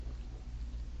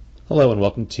Hello and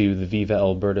welcome to the Viva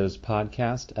Albertos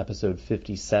podcast, episode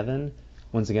 57.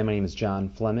 Once again, my name is John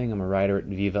Fleming. I'm a writer at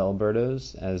Viva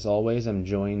Albertos. As always, I'm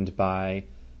joined by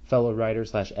fellow writer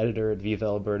slash editor at Viva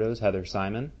Albertos, Heather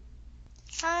Simon.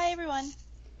 Hi, everyone.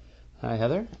 Hi,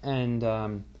 Heather. And,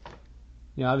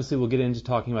 obviously we'll get into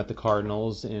talking about the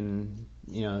Cardinals in,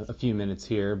 a few minutes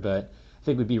here, but I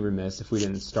think we'd be remiss if we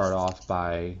didn't start off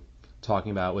by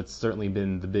talking about what's certainly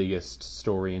been the biggest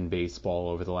story in baseball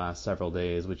over the last several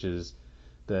days, which is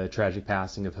the tragic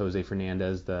passing of Jose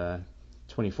Fernandez, the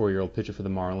 24-year-old pitcher for the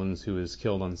Marlins who was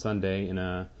killed on Sunday in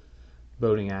a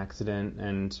boating accident.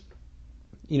 And,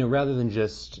 rather than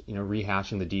just,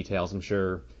 rehashing the details, I'm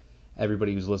sure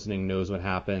everybody who's listening knows what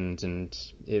happened, and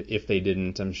if they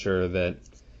didn't, I'm sure that,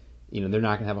 they're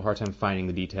not going to have a hard time finding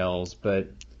the details. But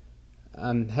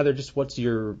Heather, just what's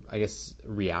your,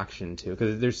 reaction to?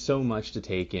 Because there's so much to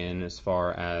take in as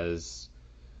far as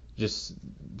just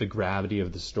the gravity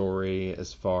of the story,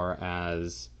 as far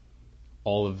as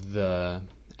all of the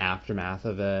aftermath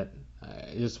of it.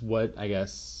 Just what,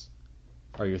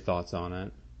 are your thoughts on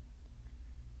it?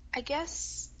 I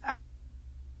guess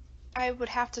I would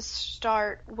have to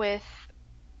start with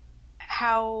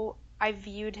how I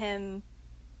viewed him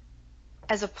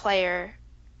as a player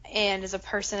and as a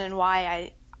person, and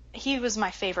why he was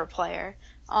my favorite player.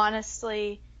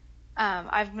 Honestly,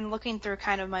 I've been looking through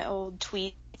kind of my old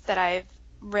tweets that I've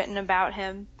written about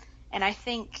him, and I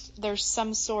think there's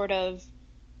some sort of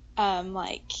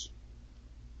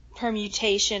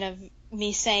permutation of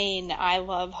me saying I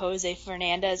love Jose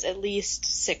Fernandez at least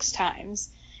 6 times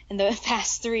in the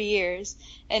past 3 years,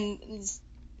 and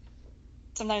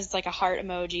sometimes it's like a heart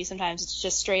emoji, sometimes it's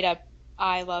just straight up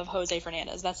I love Jose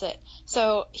Fernandez. That's it.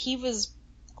 So he was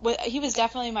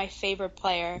definitely my favorite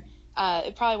player.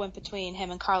 It probably went between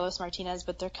him and Carlos Martinez,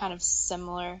 but they're kind of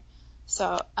similar.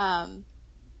 So,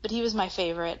 but he was my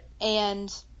favorite.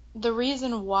 And the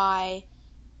reason why,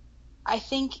 I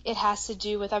think it has to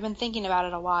do with, I've been thinking about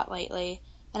it a lot lately,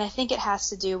 and I think it has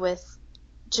to do with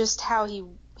just how he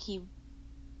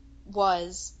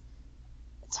was.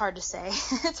 It's hard to say.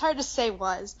 It's hard to say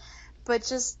was, but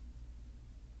just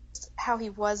how he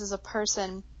was as a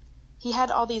person. He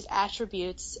had all these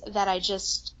attributes that I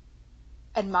just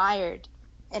admired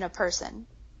in a person,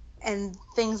 and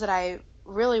things that I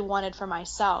really wanted for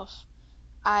myself.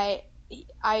 When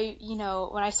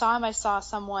I saw him, I saw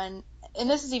someone, and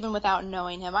this is even without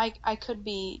knowing him. I could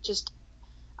be just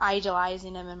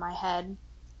idolizing him in my head,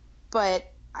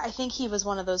 but I think he was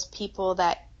one of those people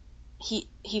that he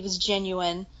was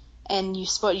genuine, and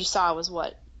what you saw was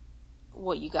what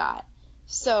you got.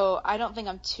 So I don't think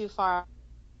I'm too far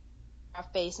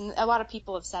off base, and a lot of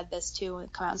people have said this too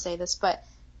and come out and say this, but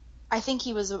I think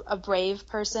he was a brave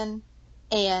person,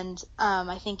 and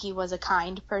I think he was a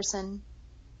kind person,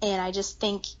 and I just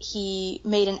think he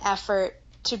made an effort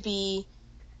to be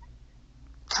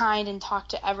kind and talk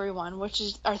to everyone, which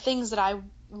are things that I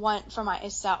want for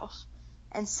myself.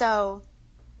 And so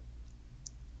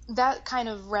that kind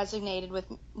of resonated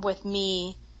with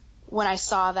me when I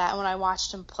saw that, when I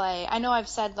watched him play. I know I've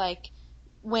said,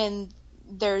 when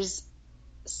there's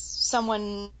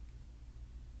someone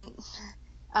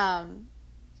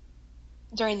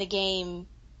during the game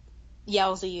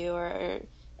yells at you or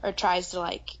tries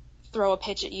to throw a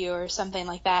pitch at you or something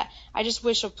like that, I just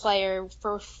wish a player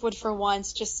would for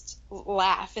once just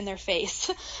laugh in their face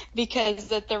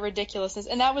because of their ridiculousness.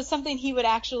 And that was something he would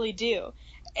actually do.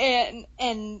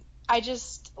 And I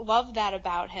just love that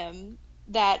about him,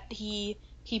 that he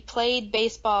played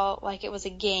baseball like it was a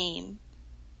game,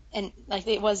 and like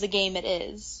it was the game it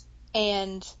is.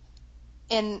 And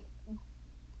on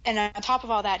top of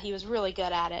all that, he was really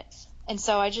good at it. And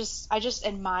so I just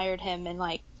admired him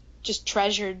and just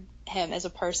treasured him as a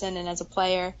person and as a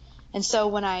player. And so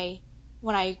when I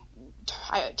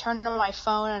turned on my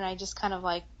phone and I just kind of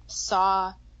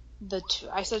saw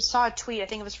saw a tweet, I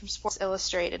think it was from Sports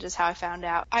Illustrated is how I found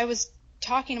out. I was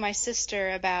talking to my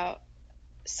sister about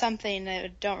something, I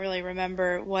don't really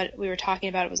remember what we were talking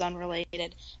about, it was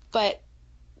unrelated, but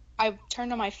I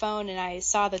turned on my phone and I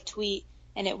saw the tweet,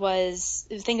 and I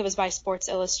think it was by Sports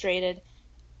Illustrated,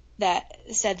 that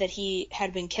said that he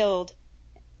had been killed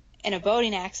in a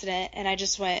boating accident, and I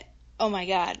just went, oh my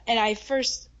God. And I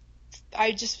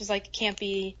just was like, it can't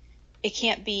be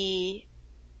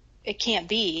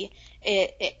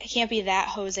that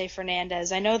Jose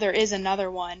Fernandez. I know there is another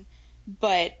one,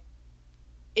 but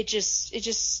it just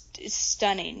is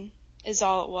stunning is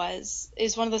all it was.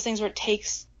 It's one of those things where it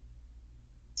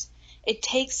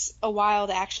takes a while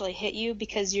to actually hit you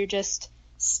because you're just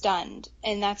stunned.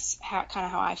 And that's kind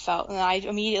of how I felt. And I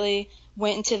immediately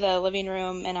went into the living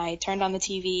room and I turned on the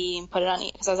TV and put it on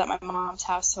because I was at my mom's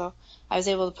house, so I was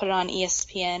able to put it on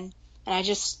ESPN, and I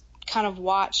just kind of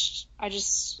watched. I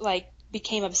just like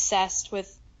became obsessed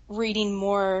with reading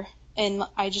more, and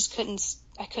I just couldn't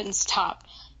stop.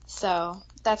 So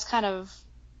that's kind of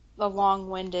a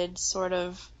long-winded sort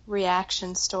of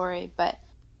reaction story, but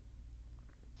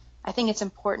I think it's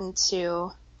important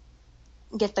to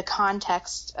get the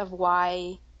context of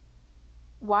why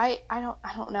I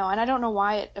don't know, and I don't know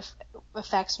why it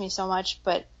affects me so much,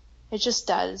 but it just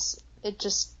does. It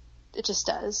just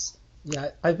does.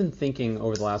 Yeah, I've been thinking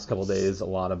over the last couple of days a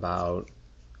lot about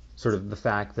sort of the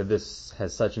fact that this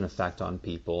has such an effect on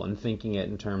people, and thinking it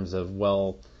in terms of,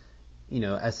 well,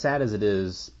 as sad as it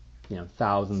is,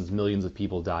 thousands, millions of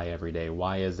people die every day.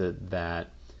 Why is it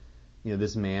that,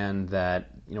 this man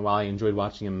that, while I enjoyed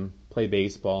watching him play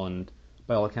baseball and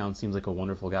by all accounts seems like a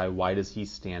wonderful guy, why does he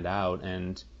stand out?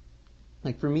 And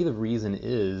like for me, the reason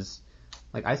is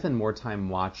like I spend more time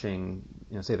watching,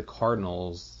 say the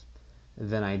Cardinals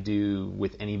than I do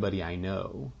with anybody I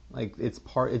know. Like it's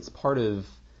part of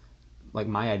like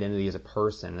my identity as a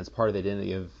person. It's part of the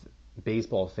identity of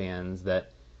baseball fans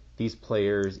that these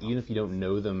players, even if you don't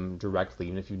know them directly,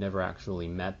 even if you've never actually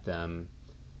met them,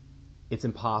 it's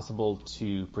impossible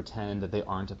to pretend that they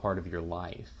aren't a part of your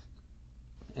life.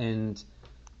 And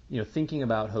thinking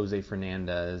about Jose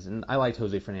Fernandez, and I liked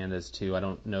Jose Fernandez too. I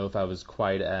don't know if I was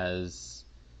quite as,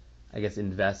 I guess,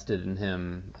 invested in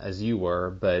him as you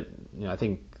were, but I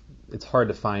think it's hard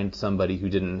to find somebody who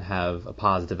didn't have a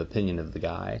positive opinion of the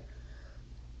guy.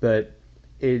 But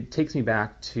it takes me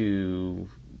back to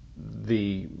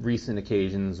the recent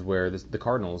occasions where the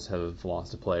Cardinals have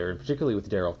lost a player, and particularly with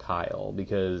Darryl Kile,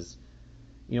 because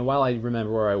while I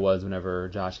remember where I was whenever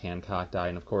Josh Hancock died,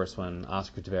 and of course when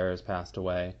Oscar Taveras passed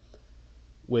away,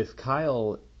 with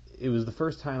Kyle, it was the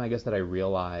first time, I guess, that I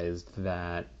realized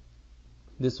that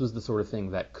this was the sort of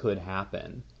thing that could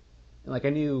happen. And like I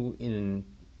knew in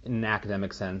an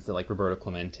academic sense that like Roberto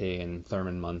Clemente and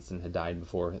Thurman Munson had died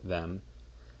before them,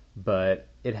 but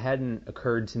it hadn't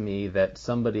occurred to me that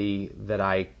somebody that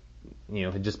I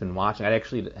had just been watching. I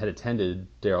actually had attended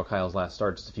Darryl Kile's last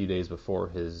start just a few days before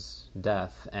his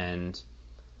death, and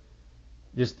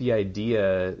just the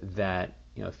idea that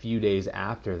a few days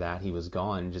after that he was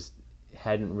gone just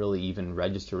hadn't really even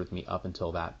registered with me up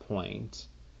until that point.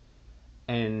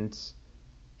 And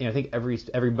I think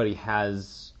everybody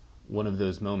has one of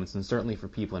those moments, and certainly for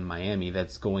people in Miami,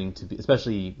 that's going to be,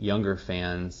 especially younger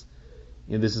fans,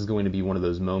 this is going to be one of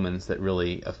those moments that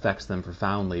really affects them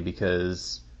profoundly,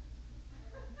 because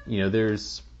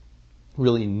there's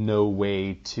really no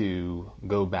way to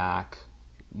go back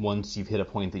once you've hit a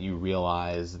point that you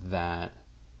realize that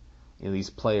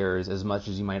these players, as much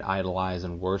as you might idolize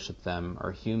and worship them,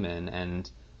 are human, and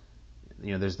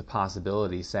there's the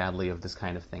possibility, sadly, of this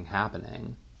kind of thing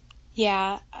happening.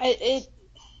 Yeah,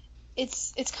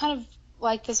 it's kind of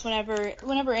like this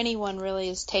whenever anyone really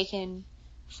is taken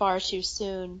far too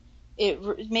soon.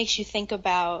 It makes you think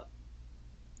about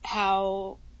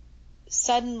how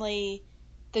suddenly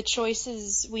the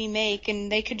choices we make,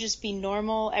 and they could just be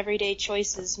normal, everyday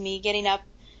choices, me getting up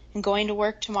and going to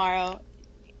work tomorrow,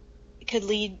 could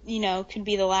be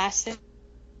the last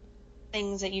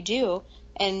things that you do.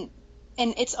 And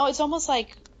it's almost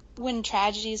like when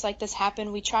tragedies like this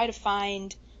happen, we try to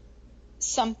find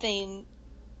something,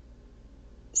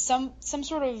 some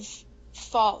sort of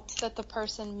fault that the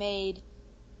person made,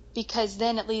 because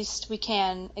then at least we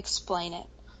can explain it.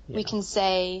 Yeah. We can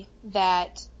say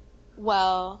that,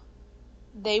 well,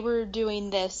 they were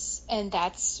doing this and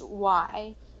that's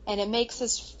why. And it makes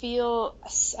us feel,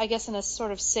 I guess, in a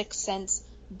sort of sick sense,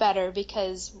 better,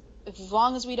 because as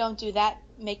long as we don't do that,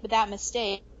 make that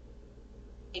mistake,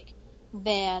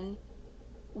 then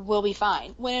we'll be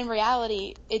fine. When in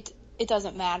reality, it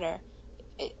doesn't matter.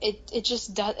 It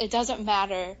just it doesn't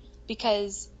matter,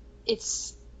 because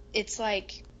it's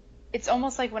like, it's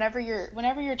almost like whenever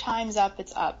your time's up,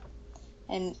 it's up,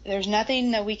 and there's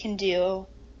nothing that we can do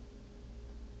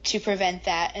to prevent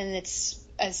that. And it's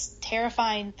a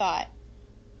terrifying thought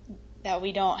that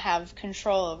we don't have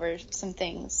control over some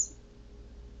things.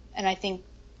 And I think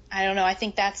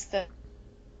that's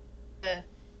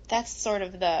that's sort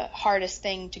of the hardest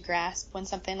thing to grasp when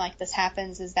something like this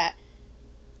happens, is that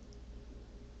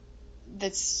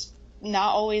that's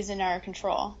not always in our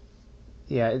control.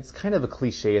 Yeah, it's kind of a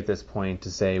cliche at this point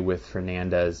to say with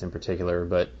Fernandez in particular,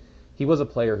 but he was a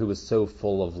player who was so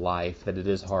full of life that it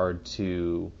is hard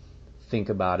to think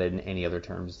about it in any other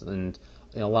terms. And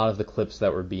a lot of the clips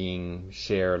that were being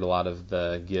shared, a lot of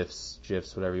the GIFs,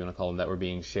 whatever you want to call them, that were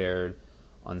being shared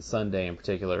on Sunday in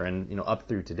particular, and up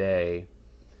through today,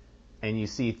 And you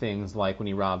see things like when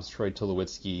he robs Troy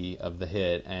Tulowitzki of the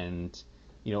hit, and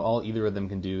all either of them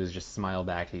can do is just smile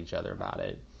back at each other about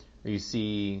it. Or you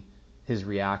see his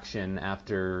reaction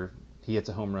after he hits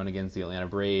a home run against the Atlanta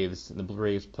Braves, and the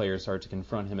Braves players start to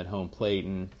confront him at home plate,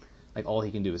 and like all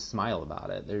he can do is smile about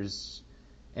it. There's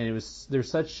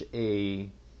such a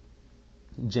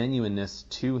genuineness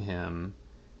to him,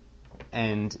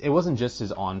 and it wasn't just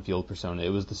his on-field persona. It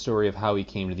was the story of how he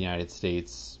came to the United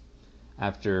States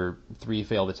after 3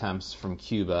 failed attempts from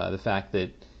Cuba. The fact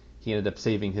that he ended up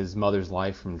saving his mother's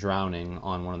life from drowning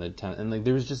on one of the attempts, and like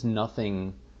there was just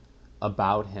nothing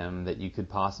about him that you could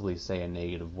possibly say a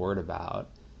negative word about.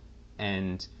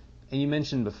 And you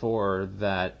mentioned before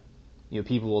that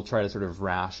people will try to sort of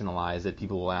rationalize it.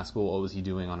 People will ask, well, what was he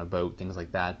doing on a boat, things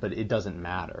like that. But it doesn't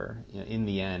matter. In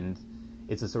the end,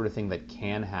 it's the sort of thing that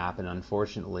can happen.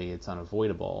 Unfortunately, it's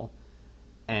unavoidable.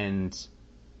 And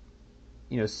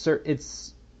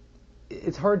it's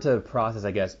hard to process,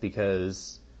 I guess,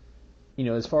 because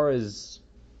as far as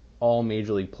all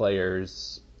major league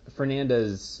players,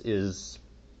 Fernandez is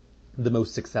the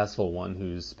most successful one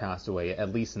who's passed away,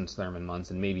 at least since Thurman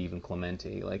Munson, maybe even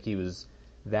Clemente. Like, he was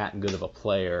that good of a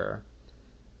player.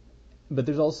 But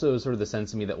there's also sort of the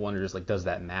sense of me that wonders, like, does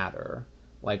that matter?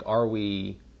 Like, why are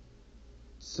we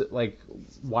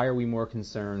more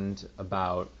concerned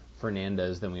about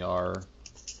Fernandez than we are,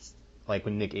 like,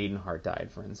 when Nick Adenhart died,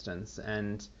 for instance?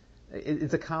 And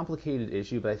it's a complicated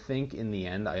issue, but I think in the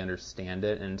end I understand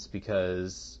it, and it's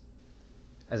because,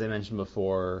 as I mentioned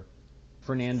before,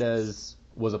 Fernandez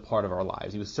was a part of our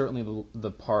lives. He was certainly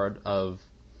the part of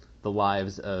the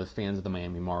lives of fans of the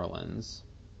Miami Marlins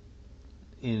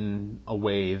in a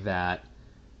way that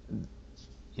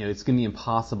it's going to be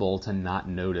impossible to not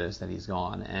notice that he's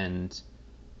gone. And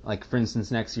like, for instance,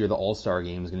 next year the All-Star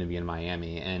Game is going to be in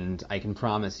Miami, and I can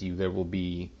promise you there will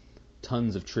be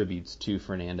tons of tributes to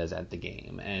Fernandez at the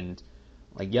game. And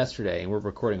like yesterday, we're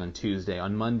recording on Tuesday,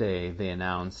 on Monday they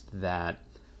announced that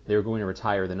they were going to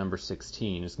retire the number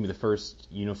 16. It's going to be the first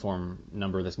uniform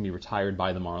number that's going to be retired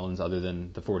by the Marlins other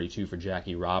than the 42 for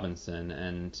Jackie Robinson.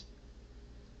 And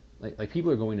like people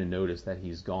are going to notice that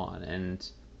he's gone. And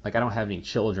like, I don't have any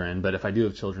children, but if I do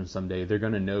have children someday, they're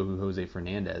going to know who Jose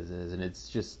Fernandez is. And it's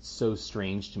just so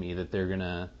strange to me that they're going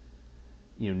to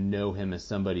know him as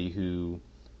somebody who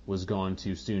was gone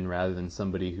too soon rather than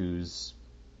somebody who's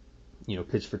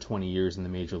pitched for 20 years in the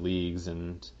major leagues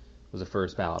and was a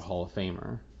first ballot Hall of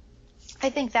Famer. I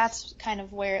think that's kind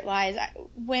of where it lies.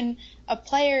 When a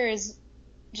player is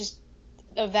just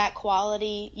of that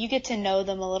quality, you get to know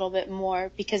them a little bit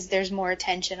more because there's more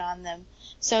attention on them.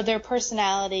 So their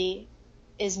personality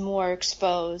is more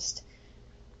exposed.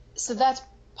 So that's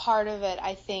part of it,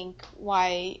 I think,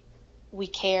 why we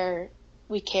care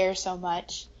so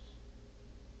much.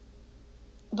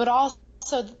 But also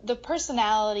the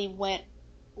personality went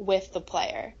with the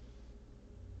player.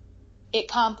 It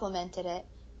complemented it.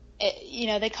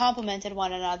 They complemented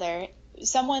one another.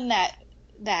 Someone that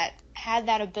had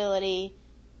that ability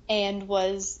and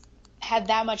had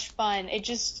that much fun. It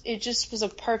just was a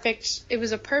perfect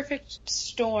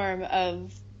storm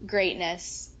of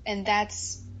greatness, and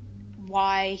that's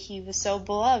why he was so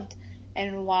beloved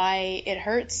and why it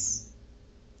hurts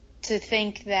to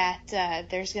think that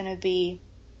there's going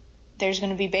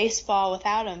to be baseball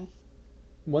without him.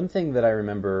 One thing that I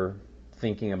remember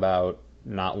thinking about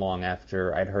not long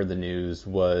after I'd heard the news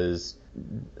was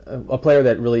a player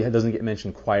that really doesn't get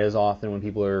mentioned quite as often when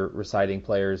people are reciting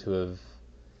players who have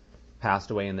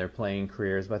passed away in their playing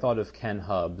careers. But I thought of Ken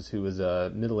Hubbs, who was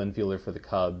a middle infielder for the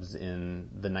Cubs in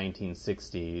the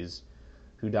 1960s,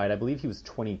 who died, I believe he was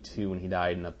 22 when he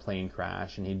died in a plane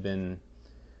crash, and he'd been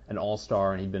an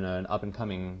all-star and he'd been an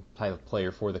up-and-coming type of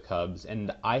player for the Cubs.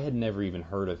 And I had never even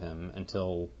heard of him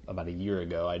until about a year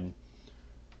ago. I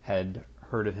had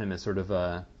heard of him as sort of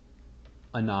a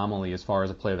anomaly as far as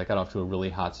a player that got off to a really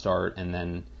hot start and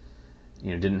then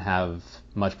didn't have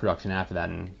much production after that,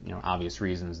 and obvious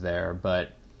reasons there.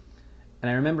 And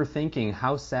I remember thinking,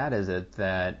 how sad is it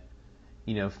that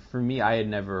for me, I had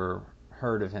never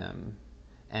heard of him,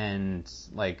 and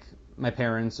like, my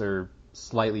parents are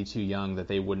slightly too young that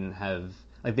they wouldn't have,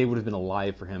 like, they would have been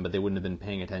alive for him, but they wouldn't have been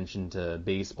paying attention to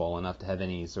baseball enough to have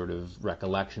any sort of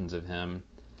recollections of him.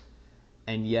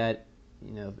 And yet,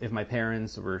 if my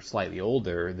parents were slightly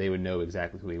older, they would know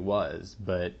exactly who he was.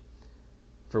 But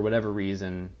for whatever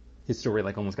reason, his story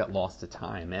like almost got lost to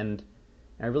time. And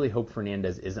I really hope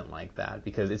Fernandez isn't like that,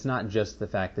 because it's not just the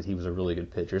fact that he was a really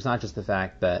good pitcher. It's not just the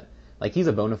fact that, like, he's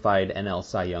a bona fide NL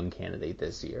Cy Young candidate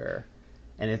this year.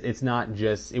 And it's not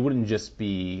just, it wouldn't just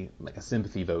be like a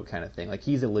sympathy vote kind of thing. Like,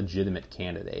 he's a legitimate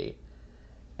candidate.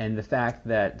 And the fact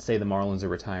that, say, the Marlins are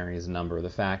retiring his number,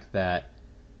 the fact that,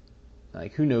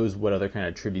 like, who knows what other kind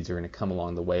of tributes are going to come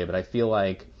along the way, but I feel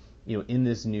like, in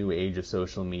this new age of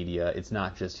social media, it's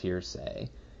not just hearsay.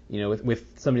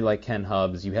 With somebody like Ken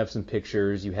Hubbs, you have some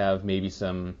pictures, you have maybe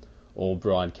some old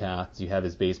broadcasts, you have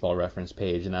his baseball reference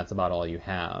page, and that's about all you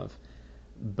have.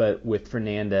 But with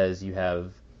Fernandez, you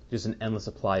have just an endless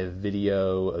supply of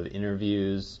video, of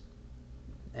interviews,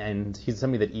 and he's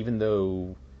somebody that even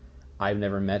though I've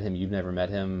never met him, you've never met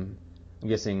him, I'm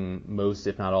guessing most,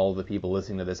 if not all, of the people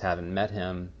listening to this haven't met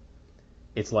him,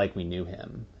 it's like we knew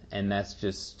him. And that's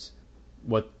just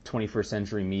what 21st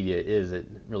century media is. It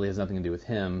really has nothing to do with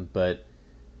him, but,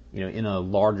 in a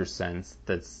larger sense,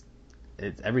 it's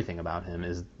everything about him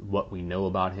is what we know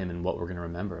about him and what we're going to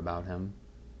remember about him.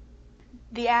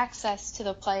 The access to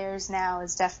the players now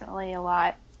is definitely a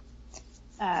lot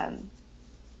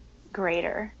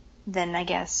greater than, I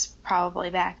guess,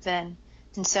 probably back then.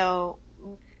 And so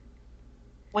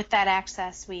with that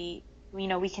access, we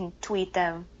can tweet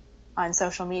them on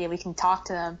social media. We can talk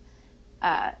to them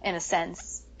in a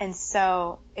sense. And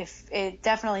so if it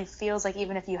definitely feels like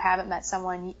even if you haven't met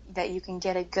someone, that you can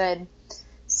get a good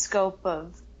scope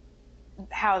of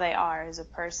how they are as a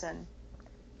person.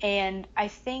 And I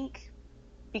think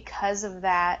because of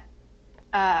that,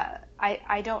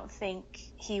 I don't think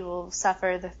he will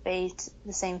suffer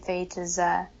the same fate as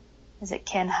is it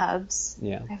Ken Hubbs?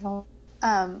 Yeah.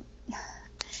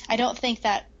 I don't think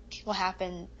that will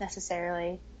happen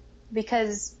necessarily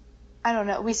because, I don't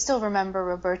know, we still remember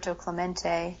Roberto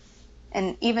Clemente.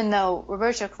 And even though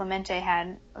Roberto Clemente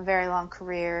had a very long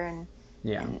career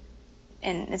and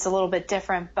it's a little bit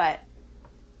different, but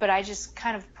I just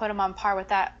kind of put him on par with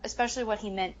that, especially what he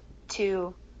meant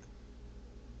to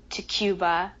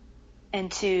Cuba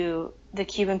and to the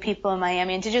Cuban people in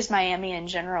Miami and to just Miami in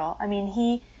general. I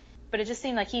mean, but it just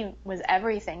seemed like he was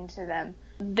everything to them.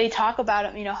 They talk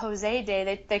about him, Jose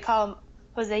Day, they call him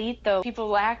Joseito.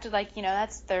 People acted like,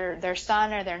 that's their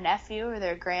son or their nephew or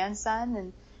their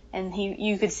grandson. And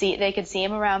they could see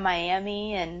him around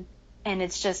Miami. And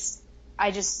it's just,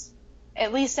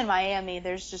 at least in Miami,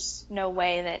 there's just no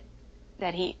way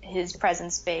that his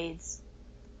presence fades.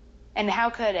 And how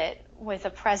could it with a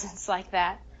presence like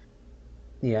that?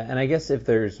 Yeah, and I guess if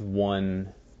there's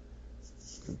one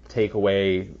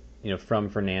takeaway, from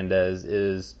Fernandez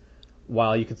is,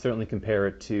 while you could certainly compare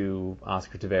it to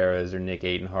Oscar Taveras or Nick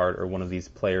Adenhart or one of these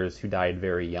players who died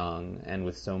very young and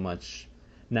with so much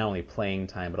not only playing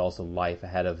time but also life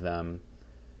ahead of them,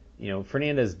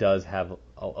 Fernandez does have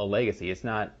a legacy. It's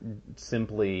not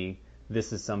simply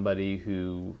this is somebody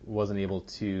who wasn't able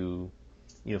to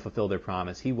fulfill their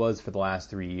promise. He was, for the last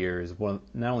 3 years,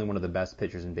 not only one of the best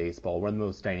pitchers in baseball, one of the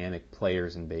most dynamic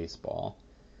players in baseball.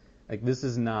 Like, this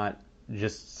is not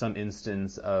just some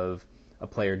instance of a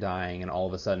player dying and all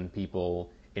of a sudden people,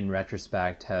 in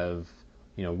retrospect, have,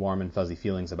 warm and fuzzy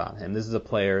feelings about him. This is a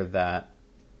player that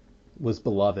was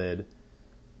beloved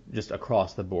just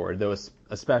across the board, though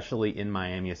especially in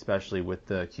Miami, especially with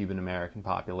the Cuban American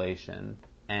population.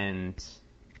 And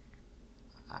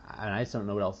I just don't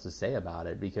know what else to say about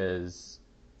it because,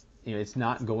 it's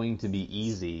not going to be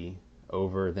easy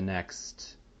over the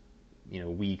next,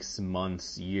 weeks,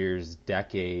 months, years,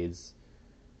 decades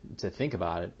to think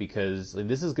about it because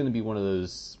this is going to be one of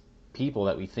those people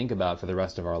that we think about for the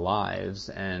rest of our lives.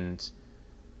 And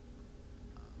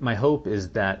my hope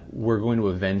is that we're going to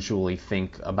eventually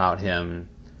think about him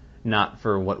not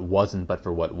for what wasn't, but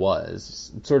for what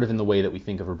was, sort of in the way that we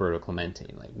think of Roberto Clemente.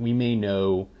 Like, we may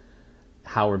know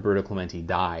how Roberto Clemente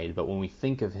died, but when we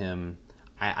think of him,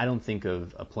 I don't think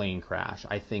of a plane crash.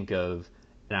 I think of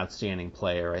an outstanding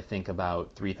player. I think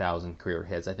about 3,000 career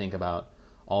hits. I think about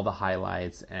all the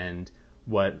highlights and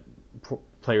what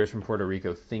players from Puerto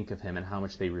Rico think of him and how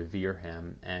much they revere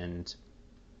him. And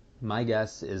my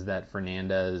guess is that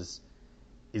Fernandez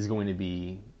is going to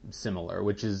be similar,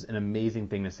 which is an amazing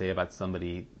thing to say about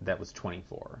somebody that was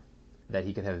 24, that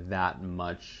he could have that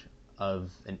much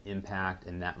of an impact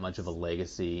and that much of a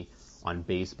legacy on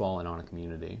baseball and on a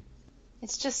community.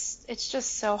 It's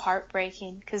just so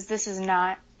heartbreaking because this is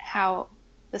not how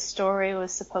the story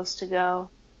was supposed to go.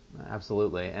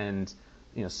 Absolutely. And,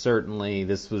 certainly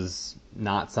this was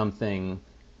not something,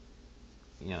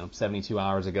 72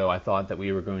 hours ago I thought that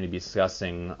we were going to be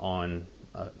discussing on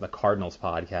the Cardinals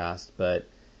podcast, but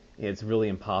it's really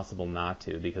impossible not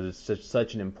to because it's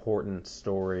such an important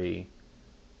story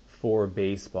for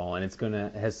baseball, and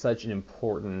it has such an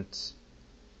important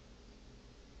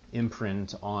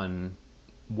imprint on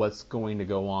what's going to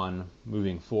go on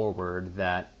moving forward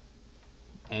I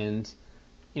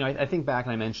think back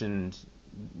and I mentioned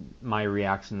my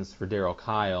reactions for Darryl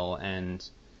Kyle, and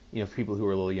for people who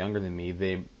are a little younger than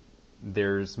me,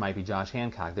 theirs might be Josh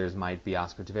Hancock, theirs might be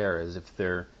Oscar Taveras. If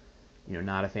they're,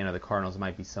 not a fan of the Cardinals, it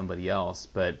might be somebody else.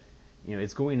 But,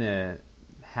 it's going to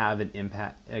have an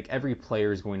impact. Like, every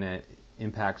player is going to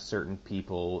impact certain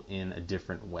people in a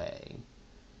different way.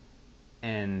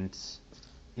 And,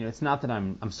 it's not that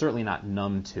I'm certainly not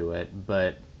numb to it,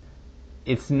 but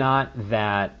it's not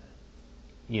that,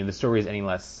 the story is any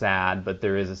less sad, but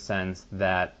there is a sense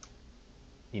that,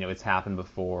 it's happened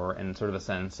before, and sort of a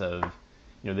sense of,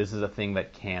 this is a thing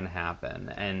that can happen.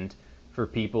 And for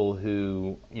people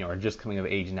who, are just coming of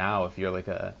age now, if you're like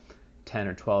a 10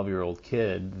 or 12-year-old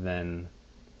kid, then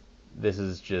this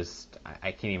is just,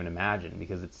 I can't even imagine,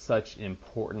 because it's such an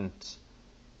important,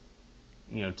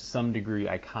 to some degree,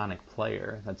 iconic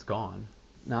player that's gone.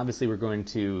 Now, obviously, we're going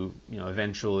to,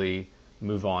 eventually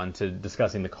move on to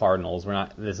discussing the Cardinals.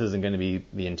 This isn't going to be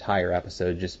the entire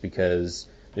episode, just because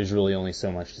there's really only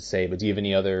so much to say. But do you have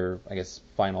any other,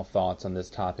 final thoughts on this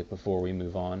topic before we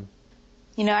move on?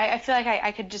 I feel like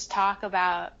I could just talk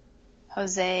about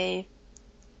Jose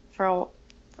for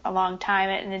a long time,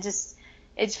 and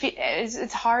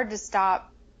it's hard to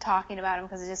stop talking about him,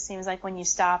 because it just seems like when you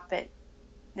stop it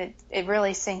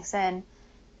really sinks in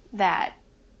that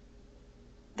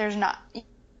there's not,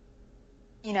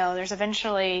 there's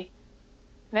eventually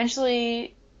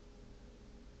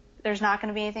there's not going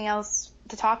to be anything else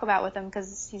to talk about with him,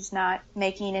 because he's not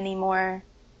making any more.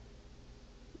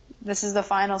 This is the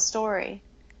final story.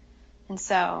 And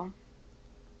so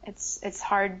it's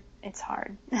hard. It's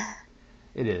hard.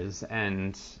 It is.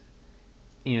 And,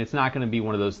 it's not going to be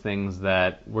one of those things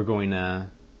that we're going to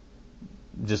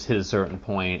just hit a certain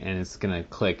point and it's going to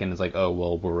click and it's like, oh,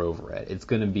 well, we're over it. It's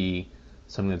going to be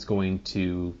something that's going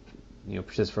to,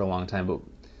 persist for a long time. But,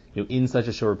 in such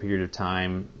a short period of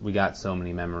time, we got so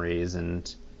many memories,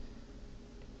 and,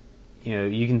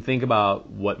 you can think about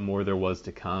what more there was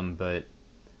to come, but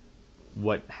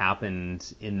what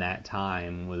happened in that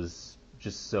time was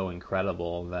just so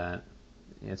incredible that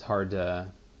it's hard to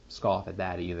scoff at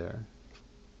that either.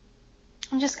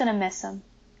 I'm just going to miss him.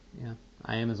 Yeah,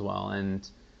 I am as well. And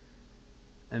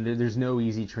there's no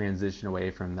easy transition away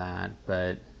from that,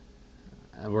 but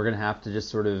we're going to have to just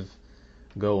sort of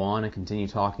go on and continue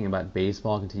talking about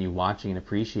baseball, continue watching and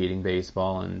appreciating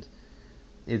baseball. And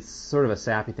it's sort of a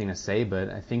sappy thing to say, but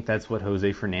I think that's what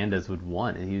Jose Fernandez would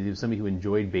want. And he was somebody who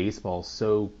enjoyed baseball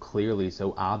so clearly,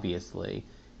 so obviously.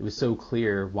 It was so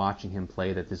clear watching him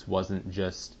play that this wasn't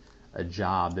just a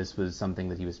job. This was something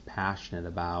that he was passionate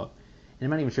about. And I'm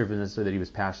not even sure if it was necessarily that he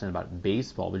was passionate about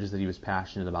baseball, but just that he was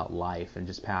passionate about life and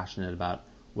just passionate about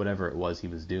whatever it was he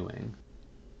was doing.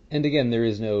 And again, there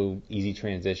is no easy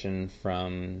transition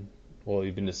from what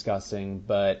we've been discussing,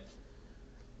 but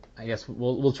I guess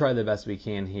we'll try the best we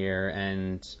can here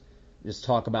and just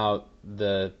talk about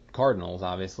the Cardinals,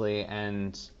 obviously.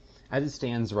 And as it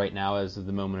stands right now, as of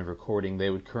the moment of recording, they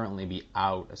would currently be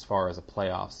out as far as a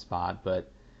playoff spot, but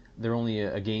they're only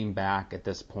a game back at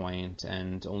this point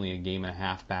and only a game and a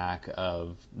half back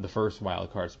of the first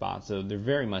wild card spot. So they're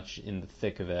very much in the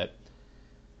thick of it.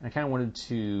 And I kind of wanted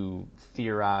to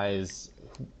theorize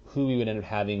who we would end up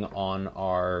having on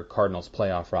our Cardinals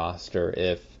playoff roster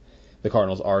if the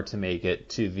Cardinals are to make it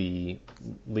to the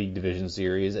League Division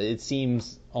Series. It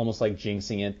seems almost like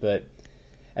jinxing it, but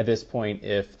at this point,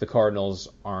 if the Cardinals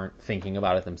aren't thinking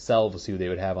about it themselves, who they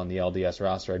would have on the LDS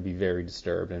roster, I'd be very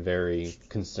disturbed and very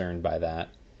concerned by that.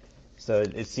 So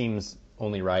it seems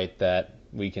only right that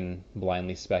we can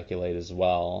blindly speculate as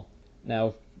well.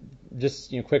 Now,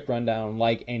 just quick rundown,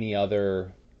 like any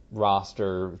other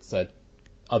roster,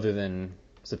 other than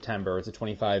September, it's a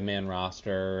 25-man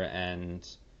roster, and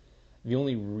the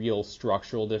only real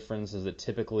structural difference is that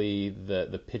typically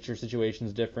the pitcher situation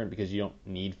is different because you don't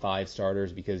need 5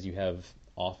 starters because you have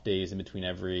off days in between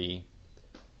every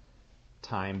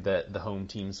time that the home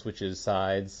team switches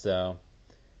sides. So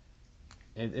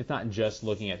it's not just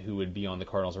looking at who would be on the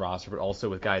Cardinals roster, but also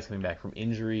with guys coming back from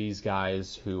injuries,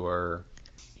 guys who are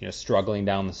struggling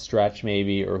down the stretch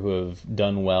maybe, or who have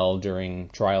done well during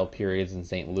trial periods in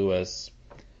St. Louis.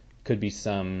 Could be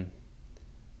some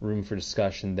room for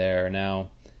discussion there. Now,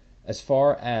 as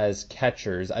far as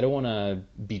catchers, I don't want to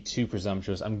be too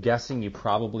presumptuous. I'm guessing you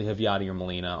probably have Yadier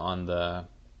Molina on the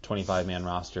 25-man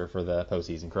roster for the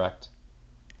postseason, correct?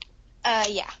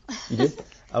 Yeah. You did?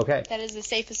 Okay. That is a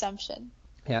safe assumption.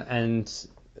 Yeah, and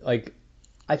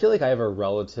I feel like I have a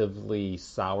relatively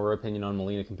sour opinion on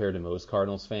Molina compared to most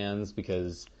Cardinals fans,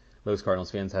 because most Cardinals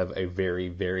fans have a very,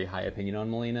 very high opinion on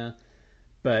Molina.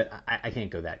 But I can't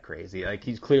go that crazy.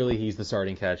 He's the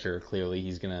starting catcher. Clearly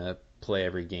he's going to play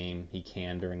every game he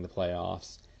can during the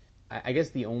playoffs. I guess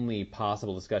the only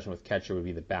possible discussion with catcher would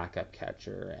be the backup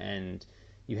catcher. And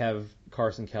you have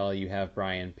Carson Kelly, you have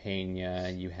Brian Pena,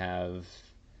 you have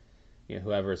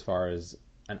whoever as far as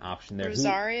an option there.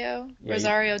 Rosario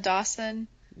Dawson.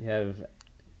 You have,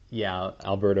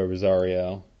 Alberto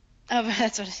Rosario. Oh,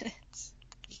 that's what it is.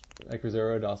 Like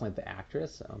Rosario Dawson, like the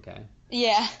actress? Okay.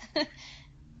 Yeah.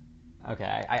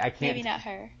 Okay, I can't... Maybe not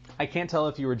her. I can't tell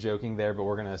if you were joking there, but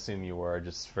we're going to assume you were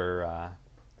just for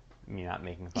me not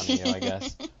making fun of you, I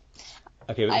guess.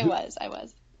 Okay, I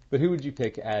was. But who would you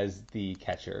pick as the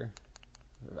catcher,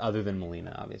 other than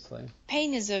Molina, obviously?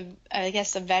 Payne is, I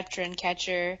guess, a veteran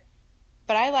catcher,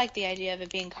 but I like the idea of it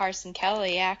being Carson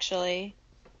Kelly, actually.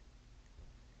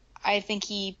 I think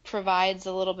he provides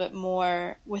a little bit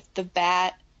more with the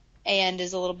bat and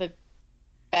is a little bit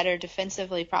better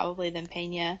defensively probably than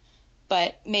Pena.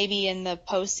 But maybe in the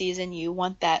postseason you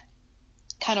want that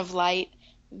kind of light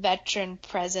veteran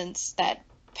presence that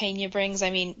Pena brings.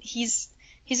 I mean, he's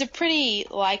a pretty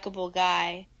likable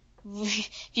guy.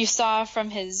 You saw from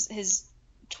his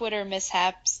Twitter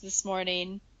mishaps this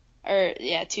morning,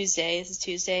 Tuesday. This is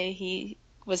Tuesday. He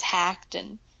was hacked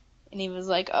and he was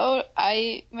like, "Oh,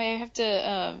 I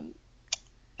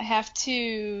have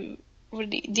to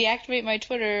deactivate my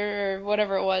Twitter or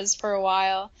whatever it was for a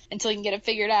while until he can get it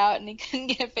figured out," and he couldn't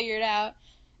get it figured out.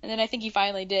 And then I think he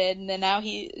finally did, and then now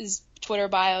his Twitter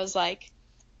bio is like,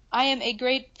 "I am a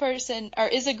great person," or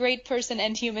is a great person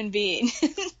and human being.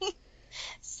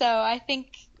 So I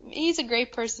think he's a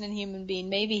great person and human being.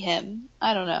 Maybe him.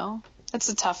 I don't know. That's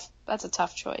a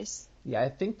tough choice. Yeah, I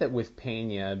think that with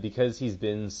Pena, because he's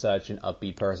been such an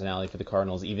upbeat personality for the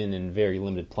Cardinals, even in very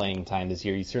limited playing time this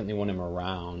year, you certainly want him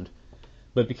around.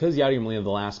 But because Yadier Molina the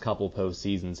last couple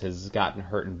postseasons has gotten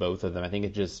hurt in both of them, I think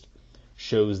it just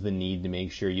shows the need to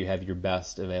make sure you have your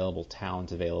best available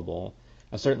talent available.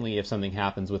 Now, certainly if something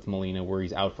happens with Molina where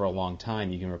he's out for a long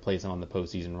time, you can replace him on the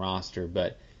postseason roster.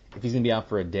 But if he's going to be out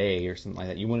for a day or something like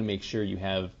that, you want to make sure you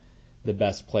have the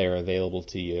best player available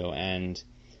to you. And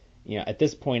at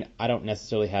this point, I don't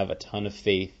necessarily have a ton of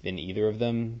faith in either of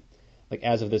them. Like,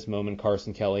 as of this moment,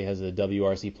 Carson Kelly has a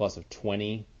WRC plus of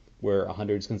 20, where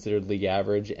 100 is considered league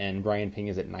average, and Brian Pena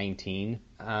is at 19.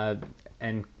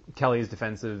 And Kelly's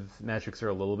defensive metrics are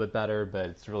a little bit better, but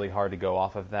it's really hard to go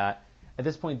off of that. At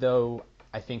this point, though,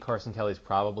 I think Carson Kelly's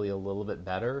probably a little bit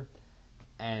better,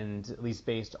 and at least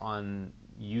based on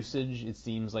usage, it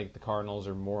seems like the Cardinals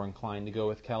are more inclined to go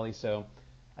with Kelly, so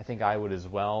I think I would as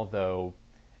well, though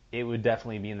it would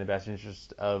definitely be in the best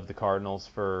interest of the Cardinals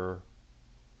for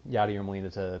Yadier Molina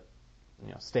to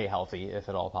stay healthy, if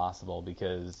at all possible,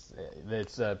 because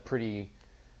it's a pretty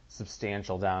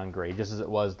substantial downgrade, just as it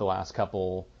was the last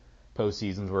couple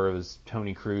postseasons where it was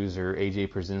Tony Cruz or A.J.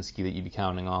 Pierzynski that you'd be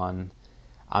counting on.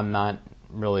 I'm not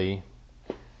really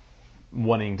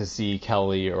wanting to see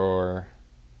Kelly or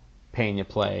Pena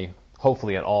play,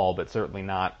 hopefully at all, but certainly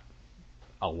not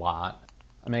a lot.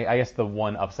 I mean, I guess the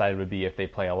one upside would be if they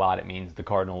play a lot, it means the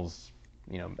Cardinals,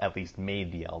 at least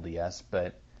made the LDS,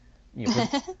 but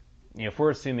if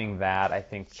we're assuming that, I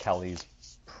think Kelly's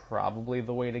probably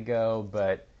the way to go,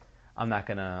 but I'm not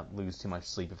going to lose too much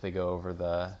sleep if they go for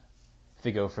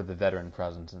the veteran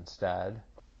presence instead.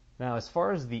 Now, as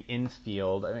far as the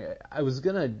infield, I was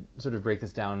going to sort of break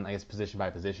this down, I guess, position by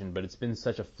position, but it's been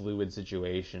such a fluid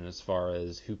situation as far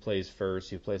as who plays first,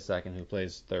 who plays second, who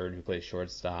plays third, who plays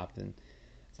shortstop, and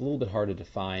it's a little bit hard to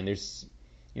define. There's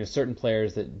certain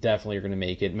players that definitely are going to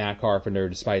make it. Matt Carpenter,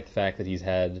 despite the fact that he's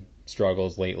had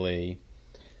struggles lately,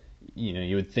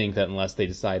 you would think that unless they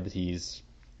decide that he's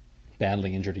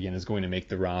badly injured again, is going to make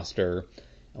the roster.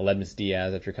 Aledmys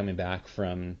Diaz, after coming back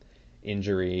from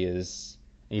injury, he's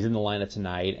in the lineup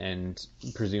tonight, and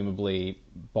presumably,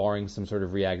 barring some sort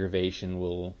of re-aggravation,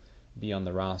 will be on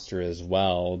the roster as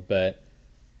well. But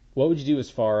what would you do as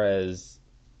far as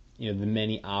the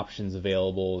many options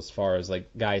available as far as like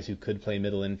guys who could play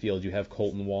middle infield? You have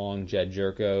Colton Wong, Jed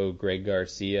Jerko, Greg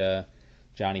Garcia,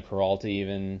 Johnny Peralta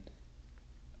even.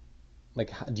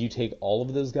 Like, do you take all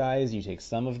of those guys? Do you take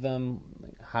some of them?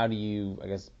 Like, how do you, I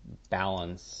guess,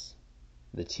 balance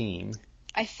the team?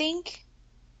 I think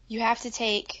you have to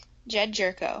take Jed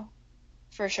Jerko,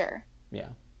 for sure. Yeah.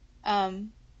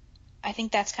 I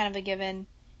think that's kind of a given.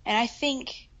 And I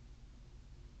think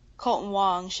Colton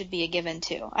Wong should be a given,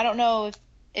 too. I don't know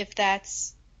if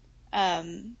that's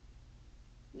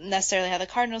necessarily how the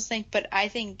Cardinals think, but I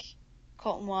think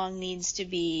Colton Wong needs to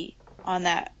be on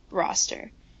that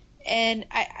roster. And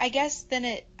I guess then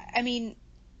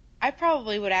I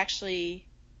probably would actually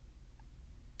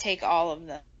take all of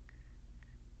them,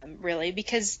 really,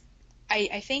 because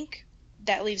I think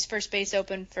that leaves first base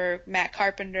open for Matt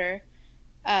Carpenter,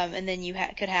 And then you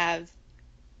could have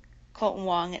Colton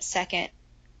Wong at second,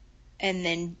 and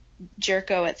then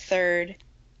Jerko at third,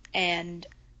 and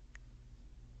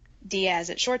Diaz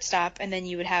at shortstop, and then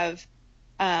you would have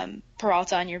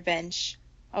Peralta on your bench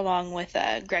along with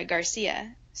Greg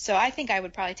Garcia. So I think I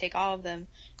would probably take all of them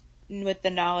with the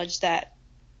knowledge that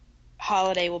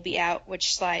Holiday will be out,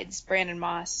 which slides Brandon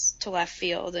Moss to left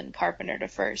field and Carpenter to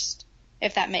first,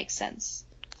 if that makes sense.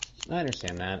 I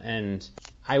understand that, and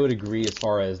I would agree as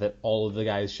far as that all of the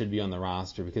guys should be on the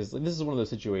roster, because this is one of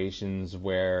those situations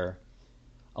where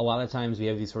a lot of times we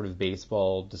have these sort of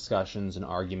baseball discussions and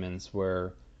arguments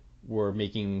where we're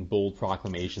making bold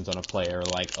proclamations on a player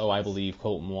like, oh, I believe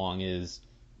Colton Wong is,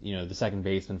 the second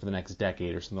baseman for the next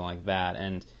decade or something like that.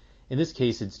 And in this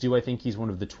case, it's do I think he's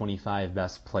one of the 25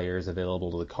 best players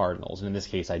available to the Cardinals? And in this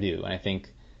case, I do. And I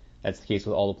think that's the case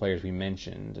with all the players we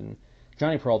mentioned. And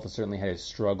Johnny Peralta certainly had his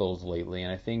struggles lately,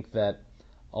 and I think that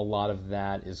a lot of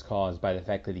that is caused by the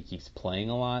fact that he keeps playing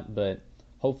a lot. But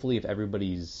hopefully if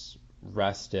everybody's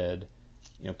rested,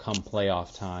 come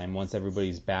playoff time, once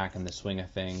everybody's back in the swing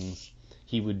of things,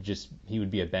 he would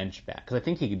be a bench bat, because I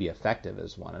think he could be effective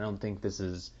as one. I don't think this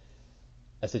is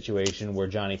a situation where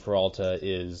Johnny Peralta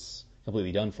is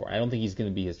completely done for. I don't think he's going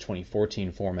to be his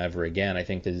 2014 form ever again. I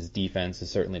think that his defense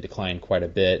has certainly declined quite a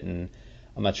bit, and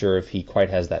I'm not sure if he quite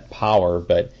has that power,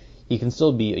 but he can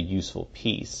still be a useful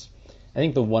piece. I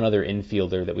think the one other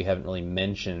infielder that we haven't really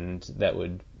mentioned that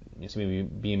would maybe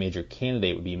be a major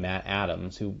candidate would be Matt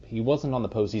Adams, who he wasn't on the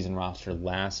postseason roster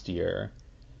last year,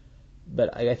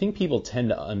 but I think people tend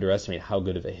to underestimate how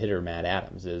good of a hitter Matt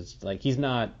Adams is. Like, he's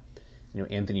not,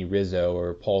 Anthony Rizzo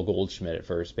or Paul Goldschmidt at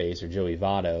first base or Joey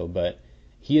Votto, but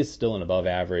he is still an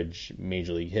above-average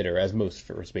major league hitter, as most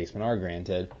first basemen are,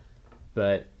 granted.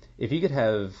 But if you could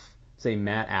have, say,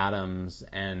 Matt Adams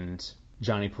and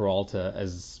Johnny Peralta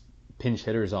as pinch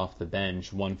hitters off the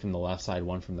bench, one from the left side,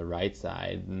 one from the right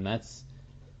side, and that's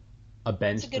a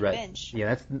bench threat. Bench.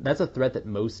 Yeah, that's a threat that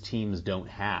most teams don't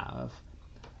have.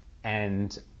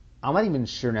 And I'm not even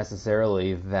sure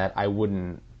necessarily that I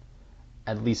wouldn't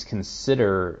at least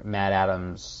consider Matt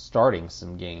Adams starting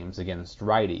some games against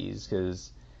righties,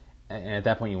 because at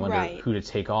that point you wonder who to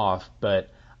take off.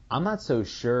 But I'm not so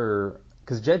sure,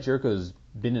 because Jed Jerko's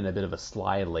been in a bit of a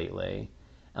slide lately.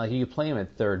 And like, you could play him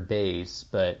at third base,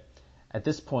 but at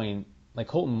this point, like,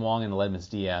 Colton Wong and Aledmys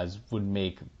Diaz would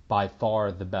make by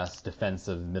far the best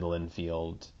defensive middle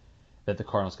infield that the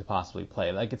Cardinals could possibly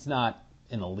play. Like, it's not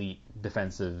an elite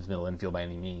defensive middle infield by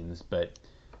any means, but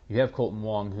you have Colton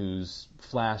Wong, who's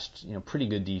flashed, pretty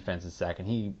good defense at second.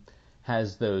 He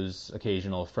has those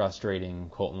occasional frustrating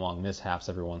Colton Wong mishaps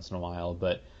every once in a while,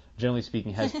 but generally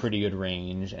speaking has pretty good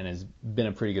range and has been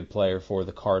a pretty good player for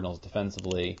the Cardinals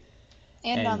defensively.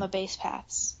 And on the base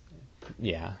paths.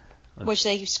 Yeah. Which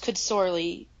they could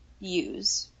sorely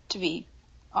use, to be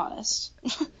honest.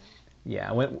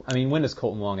 Yeah. When does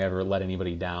Colton Wong ever let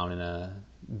anybody down in a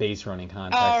base running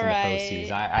contest in the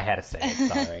postseason? I had to say it.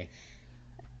 Sorry.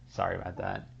 Sorry about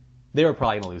that. They were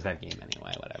probably going to lose that game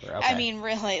anyway, whatever. Okay.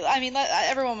 Really.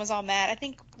 Everyone was all mad.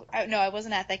 I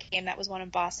wasn't at that game. That was one in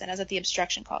Boston. I was at the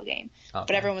obstruction call game. Okay.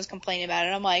 But everyone was complaining about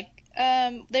it. I'm like,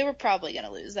 they were probably going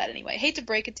to lose that anyway. Hate to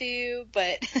break it to you,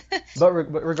 but... but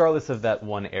regardless of that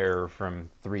one error from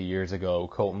 3 years ago,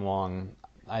 Colton Wong,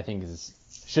 I think,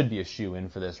 should be a shoe-in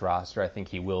for this roster. I think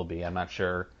he will be. I'm not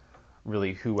sure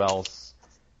really who else,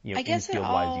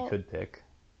 infield-wise you could pick.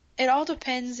 It all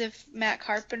depends if Matt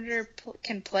Carpenter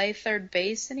can play third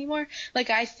base anymore. Like,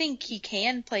 I think he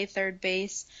can play third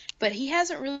base, but he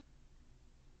hasn't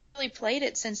really played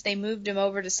it since they moved him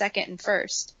over to second and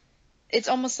first. It's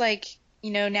almost like,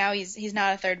 now he's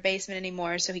not a third baseman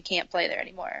anymore, so he can't play there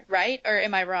anymore, right? Or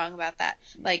am I wrong about that?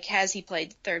 Like, has he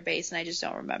played third base and I just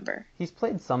don't remember? He's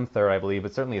played some third, I believe,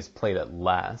 but certainly has played it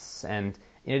less. And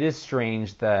it is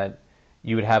strange that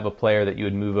you would have a player that you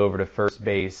would move over to first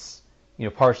base,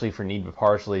 partially for need, but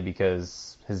partially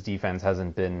because his defense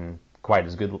hasn't been quite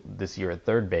as good this year at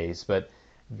third base. But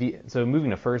so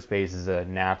moving to first base is a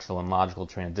natural and logical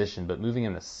transition, but moving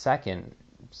him to second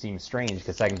seems strange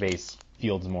because second base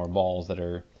fields more balls that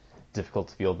are difficult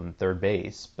to field than third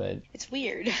base. But it's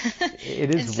weird.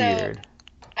 It is weird.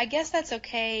 I guess that's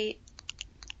okay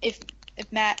if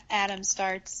Matt Adams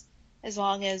starts, as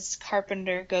long as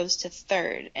Carpenter goes to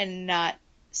third and not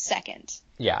second.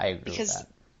 Yeah, I agree with that.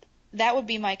 That would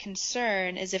be my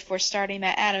concern, is if we're starting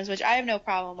Matt Adams, which I have no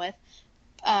problem with,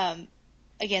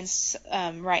 against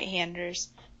right-handers.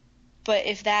 But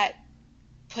if that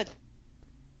puts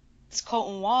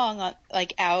Colton Wong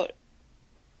out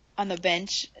on the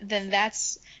bench, then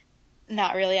that's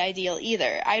not really ideal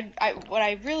either. What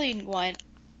I really want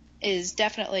is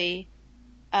definitely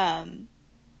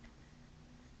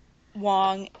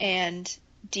Wong and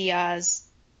Diaz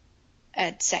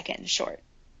at second and short.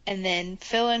 And then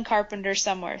fill in Carpenter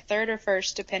somewhere, third or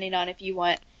first, depending on if you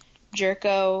want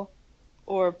Jerko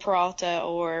or Peralta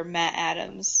or Matt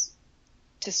Adams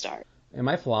to start. And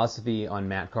my philosophy on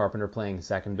Matt Carpenter playing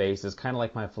second base is kind of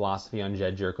like my philosophy on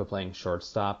Jed Jerko playing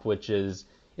shortstop, which is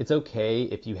it's okay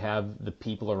if you have the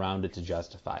people around it to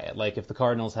justify it. Like if the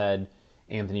Cardinals had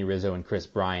Anthony Rizzo and Chris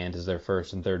Bryant as their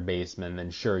first and third baseman,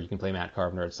 then sure, you can play Matt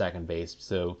Carpenter at second base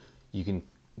so you can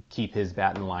keep his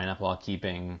bat in the lineup while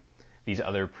keeping these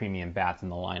other premium bats in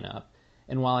the lineup.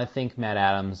 And while I think Matt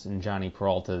Adams and Johnny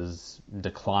Peralta's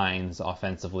declines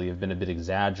offensively have been a bit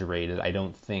exaggerated, I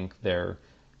don't think they're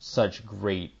such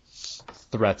great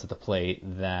threats at the plate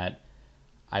that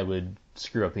I would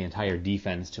screw up the entire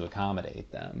defense to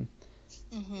accommodate them.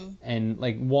 Mm-hmm. And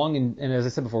like Wong and as I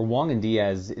said before, Wong and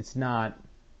Diaz, it's not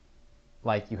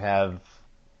like you have,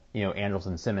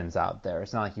 Anderson Simmons out there.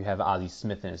 It's not like you have Ozzie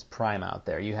Smith in his prime out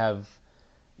there. You have,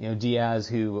 Diaz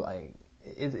who,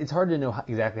 it's hard to know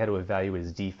exactly how to evaluate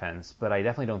his defense, but I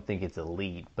definitely don't think it's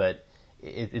elite. But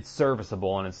it's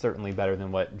serviceable, and it's certainly better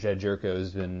than what Jed Jerko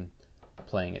has been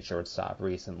playing at shortstop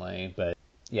recently. But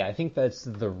yeah, I think that's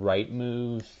the right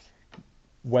move.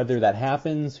 Whether that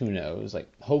happens, who knows?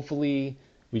 Hopefully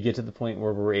we get to the point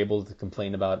where we're able to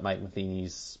complain about Mike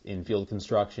Matheny's infield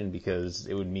construction, because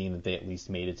it would mean that they at least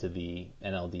made it to the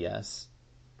NLDS,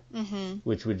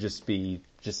 which would just be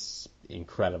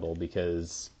incredible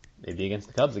because they'd be against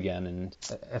the Cubs again. And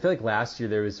I feel like last year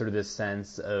there was sort of this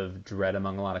sense of dread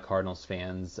among a lot of Cardinals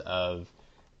fans of,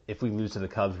 if we lose to the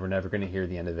Cubs, we're never going to hear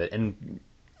the end of it. And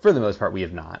for the most part, we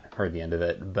have not heard the end of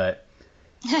it. But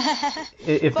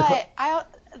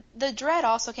the dread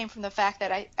also came from the fact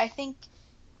that I think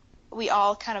we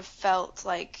all kind of felt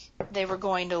like they were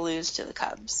going to lose to the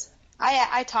Cubs.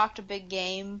 I talked a big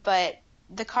game, but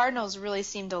the Cardinals really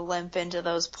seemed to limp into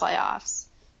those playoffs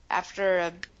after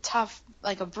a tough,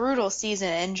 a brutal season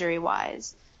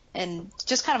injury-wise, and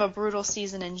just kind of a brutal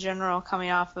season in general,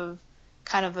 coming off of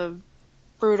kind of a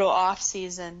brutal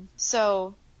off-season.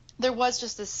 So there was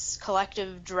just this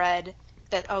collective dread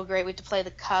that, oh, great, we have to play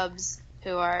the Cubs,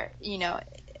 who are,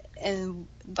 and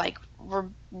we're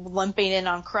limping in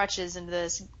on crutches into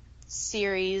this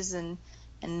series, and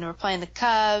we're playing the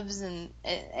Cubs, and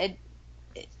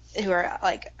who are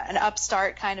an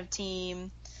upstart kind of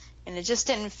team, and it just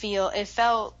didn't feel. It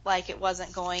felt like it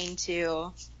wasn't going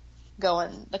to go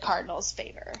in the Cardinals'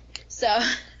 favor. So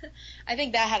I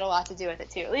think that had a lot to do with it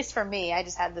too. At least for me, I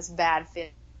just had this bad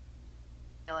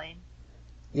feeling.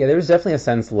 Yeah, there was definitely a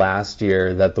sense last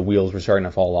year that the wheels were starting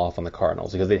to fall off on the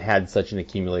Cardinals because they'd had such an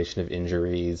accumulation of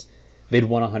injuries. They'd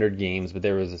won 100 games, but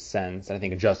there was a sense, I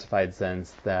think a justified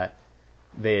sense, that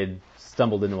they had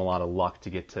stumbled into a lot of luck to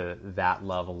get to that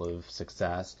level of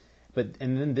success. And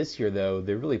then this year, though,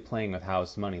 they're really playing with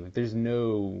house money. There's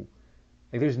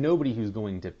nobody who's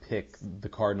going to pick the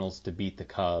Cardinals to beat the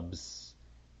Cubs.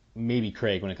 Maybe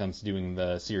Craig when it comes to doing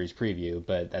the series preview,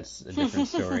 but that's a different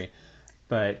story.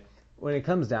 But when it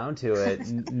comes down to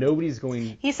it, nobody's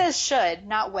going... He says should,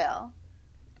 not will.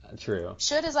 True.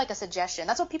 Should is a suggestion.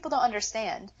 That's what people don't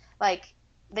understand.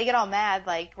 They get all mad,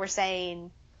 we're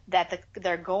saying that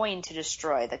they're going to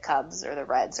destroy the Cubs or the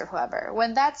Reds or whoever,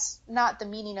 when that's not the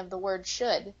meaning of the word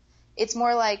should. It's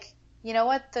more you know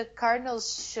what, the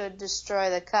Cardinals should destroy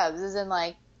the Cubs, as in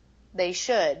they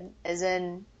should, as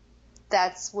in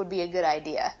would be a good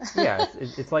idea. Yeah,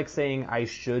 it's like saying I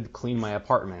should clean my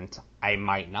apartment. I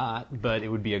might not, but it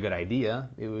would be a good idea.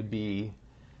 It would be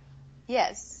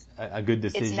a good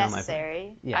decision. It's necessary. On my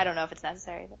part. Yeah. I don't know if it's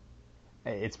necessary.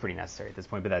 But... It's pretty necessary at this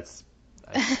point, but that's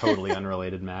a totally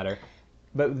unrelated matter.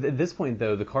 But at this point,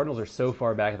 though, the Cardinals are so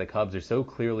far back at the Cubs, they're so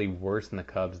clearly worse than the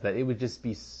Cubs, that it would just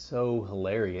be so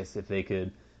hilarious if they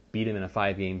could beat them in a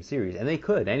 5-game series. And they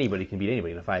could. Anybody can beat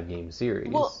anybody in a 5-game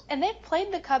series. Well, and they've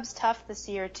played the Cubs tough this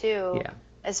year, too,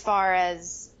 as far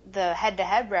as the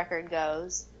head-to-head record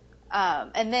goes.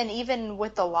 And then even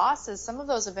with the losses, some of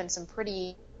those have been some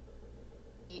pretty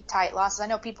tight losses. I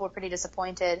know people were pretty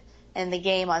disappointed in the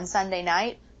game on Sunday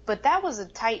night, but that was a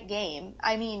tight game.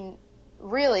 I mean,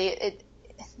 really, it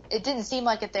didn't seem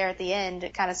like it there at the end.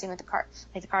 It kind of seemed like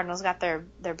the Cardinals got their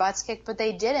butts kicked, but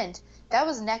they didn't. That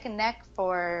was neck and neck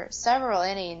for several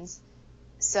innings.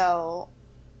 So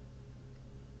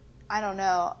I don't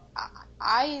know.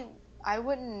 I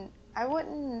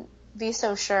wouldn't be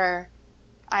so sure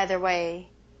either way.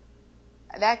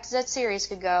 That series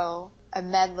could go a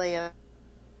medley of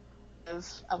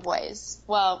ways.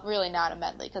 Well, really not a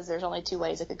medley, because there's only 2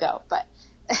 ways it could go. But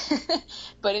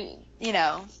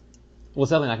Well, it's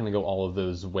definitely not going to go all of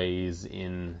those ways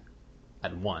in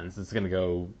at once. It's going to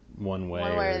go one way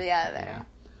or the other. Yeah.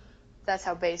 That's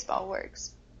how baseball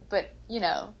works. But,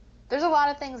 there's a lot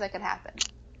of things that could happen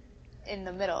in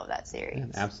the middle of that series. Yeah,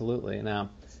 absolutely. Now,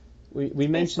 we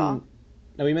mentioned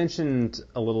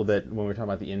a little bit when we were talking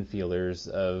about the infielders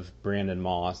of Brandon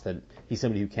Moss that he's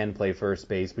somebody who can play first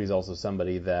base, but he's also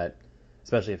somebody that,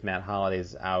 especially if Matt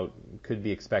Holliday's out, could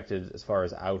be expected as far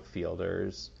as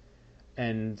outfielders.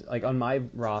 And like on my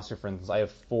roster, for instance, I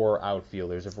have 4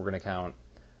 outfielders if we're going to count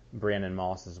Brandon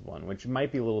Moss as one, which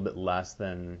might be a little bit less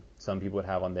than some people would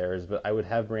have on theirs, but I would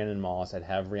have Brandon Moss, I'd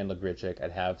have Randall Grichuk,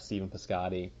 I'd have Stephen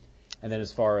Piscotty, and then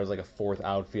as far as like a 4th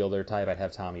outfielder type, I'd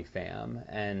have Tommy Pham.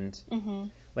 And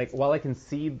like while I can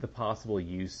see the possible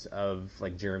use of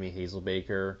like Jeremy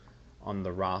Hazelbaker on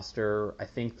the roster, I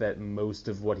think that most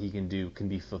of what he can do can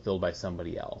be fulfilled by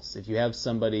somebody else. If you want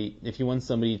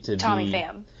somebody to Tommy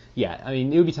Pham. Yeah, I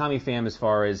mean, it would be Tommy Pham as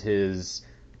far as his,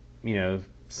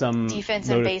 some defense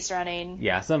and base running.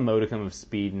 Yeah, some modicum of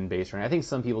speed and base running. I think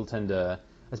some people tend to,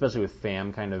 especially with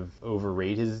Pham, kind of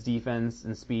overrate his defense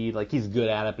and speed. Like, he's good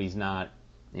at it, but he's not,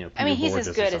 Peter he's Bourjos as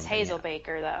good as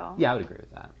Hazelbaker, though. Yeah, I would agree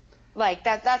with that. Like,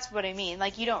 that's what I mean.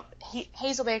 Like,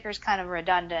 Hazelbaker's kind of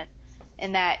redundant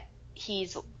in that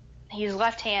he's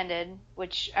left-handed,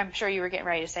 which I'm sure you were getting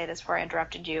ready to say this before I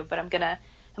interrupted you, but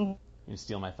You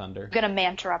steal my thunder. I'm gonna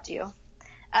man-interrupt you.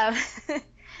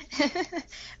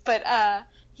 But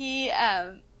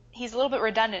he's a little bit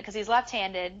redundant because he's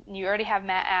left-handed, and you already have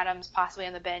Matt Adams possibly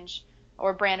on the bench,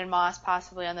 or Brandon Moss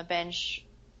possibly on the bench,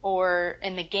 or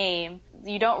in the game.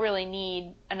 You don't really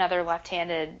need another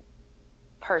left-handed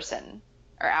person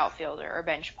or outfielder or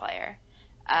bench player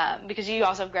because you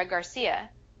also have Greg Garcia,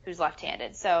 who's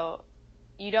left-handed. So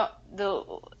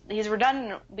he's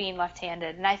redundant being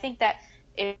left-handed, and I think that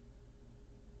if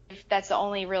that's the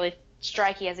only really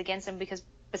strike he has against him, because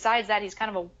besides that, he's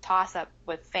kind of a toss-up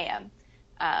with Pham.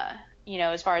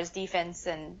 As far as defense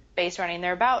and base running,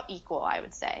 they're about equal, I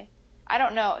would say. I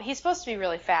don't know. He's supposed to be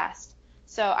really fast,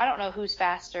 so I don't know who's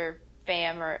faster,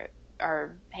 Pham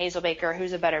or Hazelbaker, or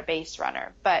who's a better base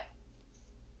runner. But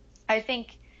I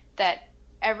think that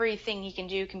everything he can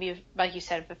do can be, like you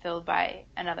said, fulfilled by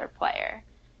another player.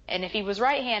 And if he was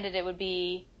right-handed, it would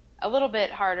be a little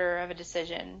bit harder of a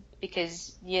decision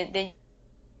because then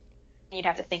you'd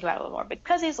have to think about it a little more. But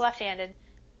because he's left-handed,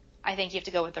 I think you have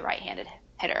to go with the right-handed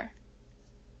hitter.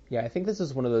 Yeah, I think this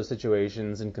is one of those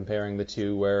situations in comparing the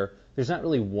two where there's not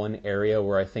really one area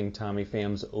where I think Tommy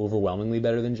Pham's overwhelmingly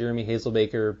better than Jeremy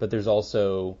Hazelbaker, but there's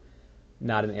also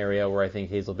not an area where I think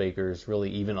Hazelbaker's really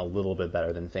even a little bit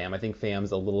better than Pham. I think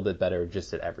Pham's a little bit better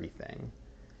just at everything.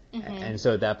 Mm-hmm. And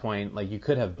so at that point, like, you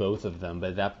could have both of them,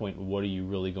 but at that point, what are you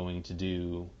really going to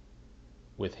do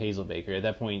with Hazelbaker? At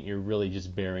that point, you're really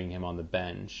just burying him on the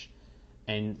bench.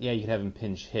 And yeah, you could have him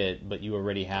pinch hit, but you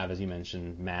already have, as you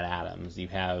mentioned, Matt Adams. You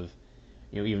have,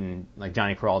 even like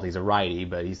Johnny Peralta's a righty,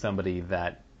 but he's somebody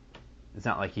that it's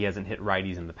not like he hasn't hit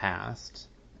righties in the past.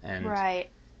 And right.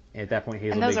 At that point,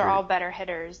 Hazelbaker. And those are all better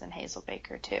hitters than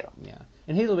Hazelbaker too. Yeah,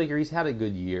 and Hazelbaker, he's had a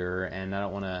good year, and I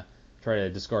don't want to try to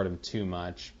discard him too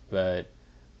much, but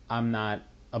I'm not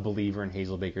a believer in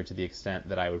Hazelbaker to the extent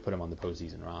that I would put him on the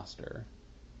postseason roster.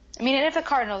 I mean, and if the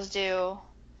Cardinals do,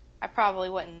 I probably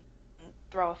wouldn't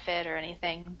throw a fit or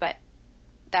anything, but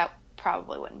that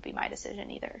probably wouldn't be my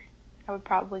decision either. I would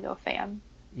probably go Pham.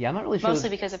 Yeah, I'm not really sure. Mostly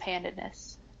because of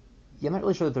handedness. Yeah, I'm not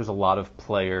really sure that there's a lot of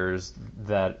players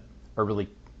that are really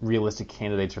realistic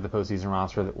candidates for the postseason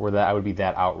roster or that I would be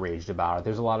that outraged about it.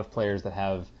 There's a lot of players that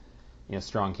have,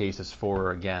 strong cases for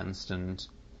or against.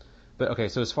 But okay,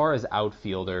 so as far as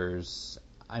outfielders,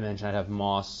 I mentioned I'd have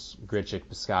Moss, Grichuk,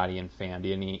 Piscotty, and Pham. Do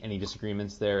you have any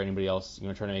disagreements there? Anybody else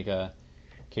trying to make a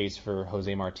case for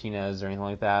Jose Martinez or anything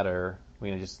like that, or are we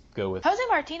gonna just go with Jose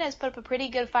Martinez put up a pretty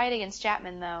good fight against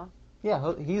Chapman, though.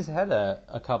 Yeah, he's had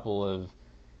a couple of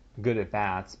good at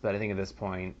bats, but I think at this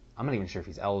point I'm not even sure if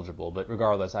he's eligible. But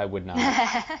regardless, I would not.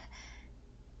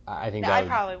 I think I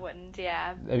probably wouldn't.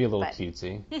 Yeah, that'd be a little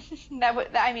cutesy. That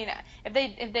would. I mean,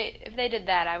 if they did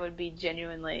that, I would be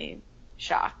genuinely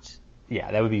shocked. Yeah,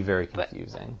 that would be very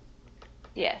confusing. But,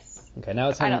 yes. Okay, now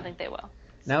it's time. I don't think they will.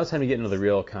 Now it's time to get into the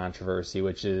real controversy,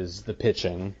 which is the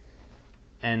pitching.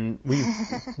 And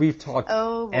we've talked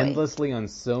endlessly on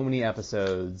so many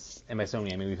episodes, and by so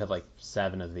many I mean we've had like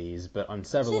 7 of these, but on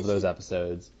several of those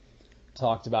episodes,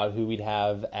 talked about who we'd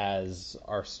have as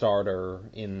our starter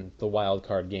in the wild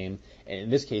card game. And in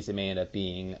this case, it may end up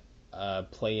being a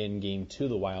play-in game to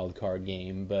the wild card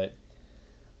game, but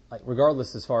like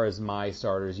regardless, as far as my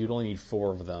starters, you'd only need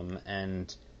 4 of them,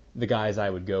 and the guys I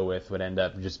would go with would end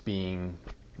up just being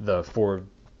the 4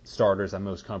 starters I'm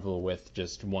most comfortable with,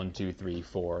 just 1, 2, 3,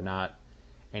 4, not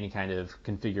any kind of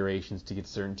configurations to get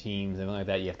certain teams, anything like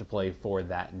that you have to play for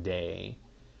that day.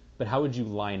 But how would you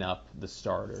line up the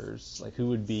starters? Like, who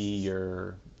would be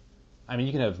your... I mean,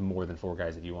 you can have more than 4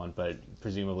 guys if you want, but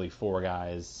presumably 4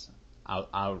 guys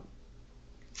out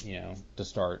to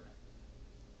start.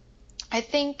 I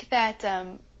think that,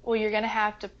 you're going to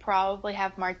have to probably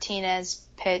have Martinez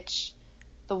pitch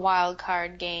the wild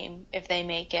card game if they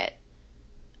make it.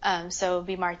 So it would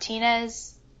be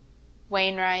Martinez,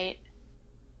 Wainwright.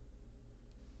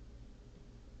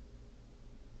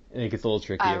 And it gets a little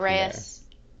tricky. Reyes.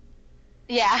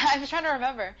 Yeah, I was trying to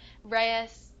remember.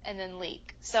 Reyes and then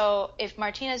Leake. So if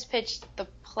Martinez pitched the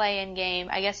play-in game,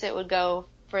 I guess it would go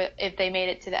for if they made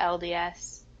it to the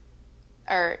LDS.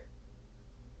 LDS.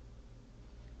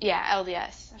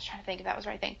 I was trying to think if that was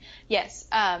the right thing. Yes,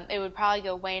 it would probably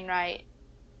go Wainwright,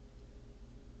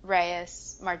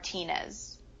 Reyes,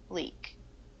 Martinez, Leake.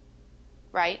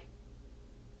 Right?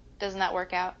 Doesn't that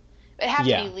work out? It'd have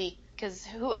to be Leake because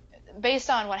based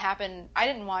on what happened, I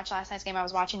didn't watch last night's game. I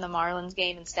was watching the Marlins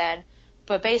game instead.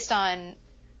 But based on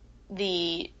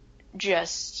I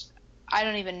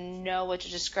don't even know what to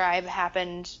describe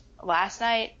happened last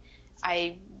night,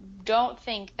 I don't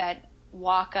think that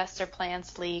Wacha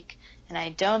surplants Leake, and I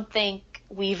don't think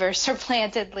Weaver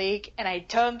supplanted Leake, and I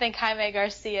don't think Jaime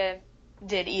Garcia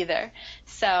did either.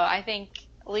 So I think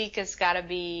Leake has got to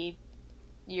be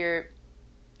your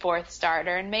 4th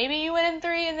starter, and maybe you win in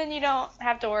 3 and then you don't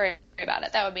have to worry about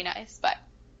it. That would be nice, but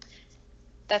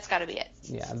that's got to be it.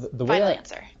 Yeah, Final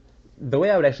answer. The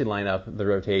way I would actually line up the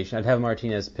rotation, I'd have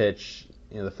Martinez pitch,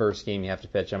 the first game you have to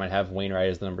pitch. I might have Wainwright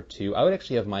as the number 2. I would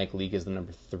actually have Mike Leake as the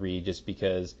number 3 just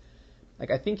because,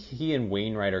 I think he and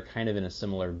Wainwright are kind of in a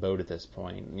similar boat at this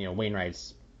point.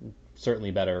 Wainwright's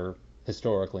certainly better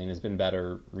historically and has been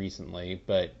better recently,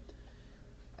 but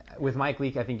with Mike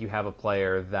Leake, I think you have a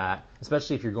player that,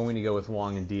 especially if you're going to go with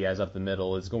Wong and Diaz up the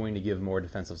middle, is going to give more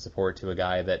defensive support to a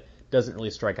guy that doesn't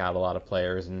really strike out a lot of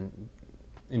players and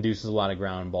induces a lot of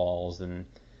ground balls, and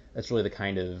that's really the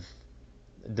kind of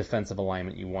defensive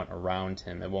alignment you want around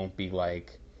him. It won't be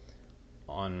like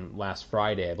on last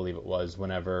Friday, I believe it was,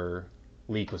 whenever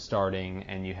Leake was starting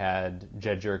and you had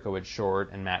Jed Jerko at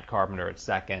short and Matt Carpenter at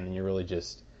second, and you're really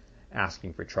just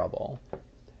asking for trouble.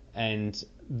 And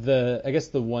I guess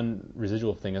the one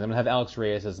residual thing is I'm going to have Alex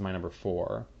Reyes as my number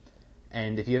 4.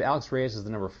 And if you have Alex Reyes as the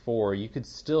number 4, you could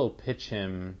still pitch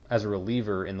him as a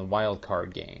reliever in the wild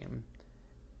card game,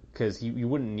 because you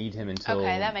wouldn't need him until...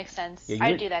 Okay, that makes sense. Yeah,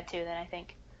 I'd do that too then, I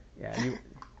think. Yeah,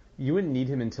 you wouldn't need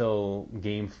him until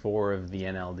Game 4 of the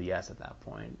NLDS at that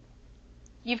point.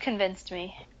 You've convinced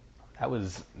me. That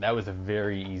was a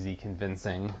very easy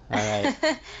convincing. All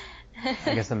right.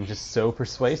 I guess I'm just so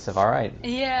persuasive. All right.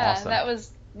 Yeah, awesome.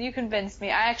 You convinced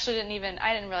me. I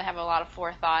didn't really have a lot of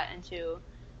forethought into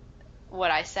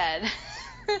what I said.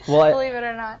 Well, believe it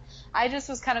or not. I just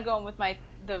was kind of going with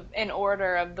in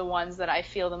order of the ones that I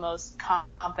feel the most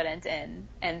confident in,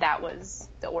 and that was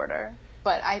the order.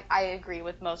 But I agree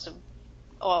with most of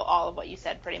all of what you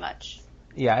said pretty much.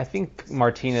 Yeah, I think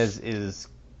Martinez is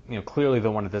clearly the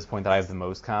one at this point that I have the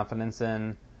most confidence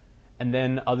in. And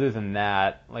then other than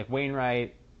that, like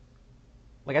Wainwright,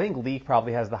 I think Leake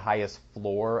probably has the highest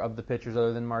floor of the pitchers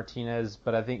other than Martinez,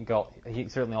 but I think he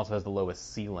certainly also has the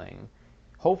lowest ceiling.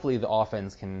 Hopefully the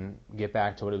offense can get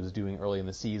back to what it was doing early in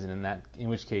the season, in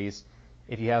which case,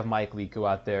 if you have Mike Leake go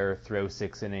out there, throw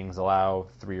 6 innings, allow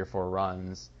 3 or 4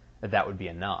 runs, that would be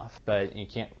enough. But you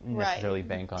can't necessarily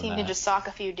bank on that. Team can just sock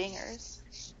a few dingers.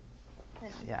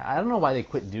 Yeah, I don't know why they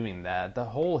quit doing that. The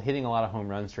whole hitting a lot of home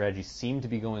run strategy seemed to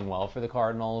be going well for the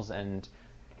Cardinals, and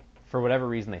for whatever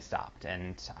reason they stopped,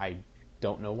 and I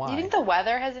don't know why. Do you think the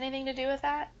weather has anything to do with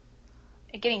that?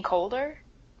 It getting colder?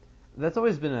 That's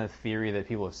always been a theory that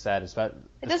people have said. It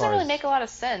doesn't really make a lot of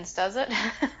sense, does it?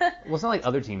 Well, it's not like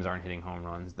other teams aren't hitting home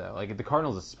runs, though. Like, the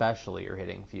Cardinals especially are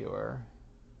hitting fewer.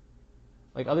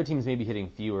 Like, other teams may be hitting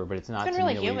fewer, but it's not... It's been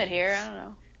really humid here. I don't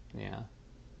know. Yeah.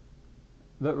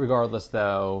 But regardless,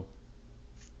 though,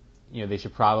 they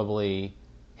should probably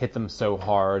hit them so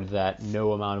hard that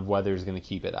no amount of weather is going to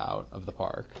keep it out of the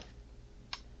park.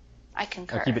 I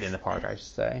concur. Or keep it in the park, I should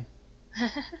say.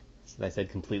 I said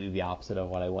completely the opposite of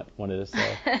what I wanted to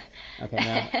say.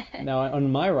 Okay, now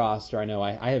on my roster, I know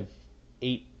I have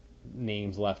 8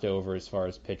 names left over as far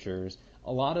as pitchers.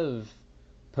 A lot of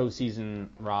postseason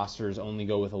rosters only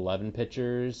go with 11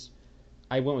 pitchers.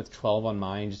 I went with 12 on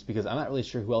mine just because I'm not really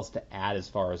sure who else to add as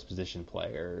far as position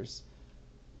players.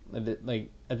 Like,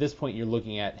 at this point, you're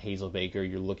looking at Hazel Baker,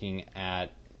 you're looking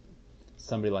at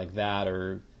somebody like that,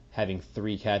 or having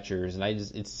 3 catchers, and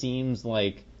it seems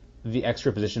like the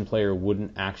extra position player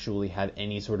wouldn't actually have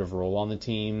any sort of role on the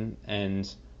team,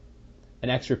 and an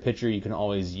extra pitcher you can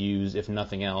always use, if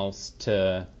nothing else,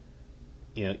 to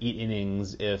eat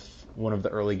innings if one of the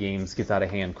early games gets out of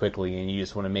hand quickly, and you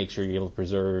just want to make sure you're able to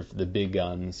preserve the big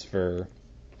guns for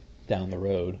down the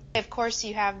road. Of course,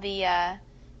 you have the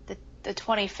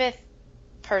 25th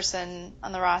person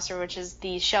on the roster, which is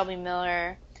the Shelby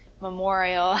Miller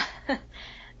Memorial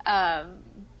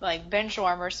like bench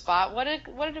warmer spot. What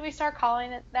did we start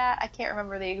calling it that? I can't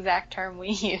remember the exact term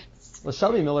we used. Well,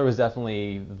 Shelby Miller was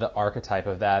definitely the archetype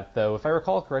of that, though. If I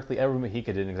recall correctly, Edward Mujica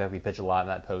didn't exactly pitch a lot in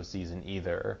that postseason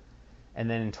either. And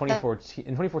then in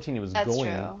 2014 it was That's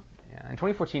going. True. Yeah, in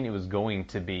 2014 it was going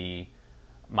to be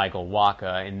Michael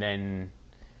Wacha, and then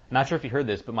I'm not sure if you heard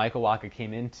this, but Michael Wacha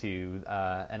came into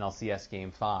NLCS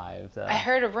Game 5. I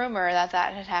heard a rumor that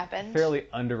had happened. Fairly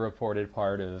underreported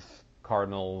part of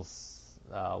Cardinals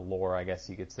lore, I guess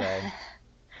you could say.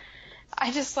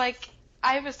 I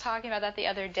was talking about that the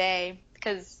other day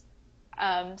because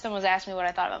someone was asking me what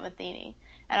I thought about Matheny,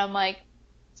 and I'm like,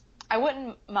 I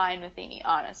wouldn't mind Matheny,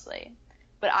 honestly,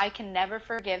 but I can never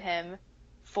forgive him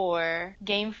for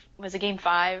Game 5? It was Game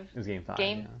 5,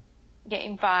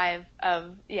 Game 5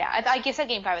 of, I guess I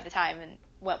Game 5 at the time and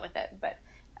went with it, but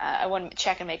I wanted to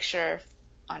check and make sure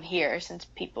on here since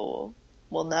people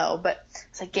will know, but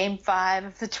it's like Game 5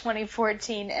 of the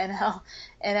 2014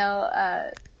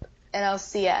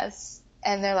 NLCS,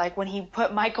 and they're like, when he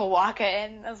put Michael Wacha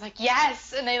in, I was like,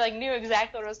 yes, and they like knew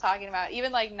exactly what I was talking about.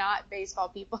 Even like not baseball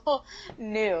people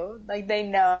knew, like they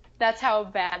know. That's how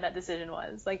bad that decision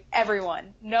was. Like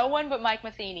everyone, no one but Mike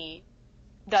Matheny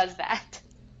does that.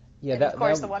 Yeah, and of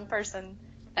course the one person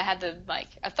that had the like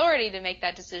authority to make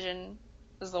that decision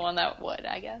was the one that would,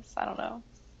 I guess. I don't know.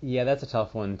 Yeah, that's a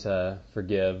tough one to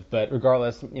forgive, but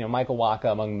regardless, Michael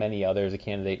Wacha, among many others, a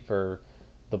candidate for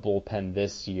the bullpen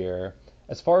this year.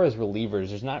 As far as relievers,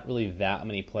 there's not really that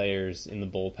many players in the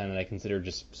bullpen that I consider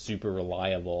just super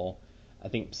reliable. I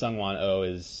think Seung-Hwan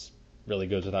Oh really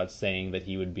goes without saying that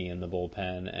he would be in the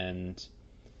bullpen, and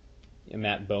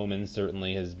Matt Bowman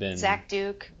certainly has been... Zach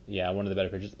Duke. Yeah, one of the better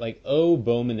pitchers. Like,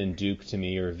 Bowman and Duke, to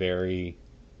me, are very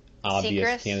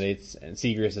obvious candidates. And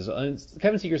Segris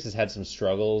Kevin Segris has had some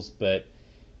struggles, but...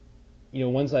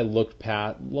 once I look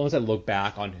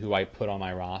back on who I put on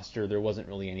my roster, there wasn't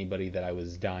really anybody that I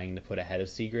was dying to put ahead of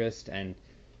Segris, and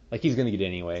he's going to get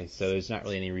anyway, so there's not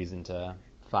really any reason to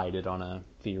fight it on a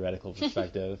theoretical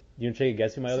perspective. You want to take a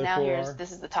guess who my other four are?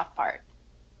 This is the tough part.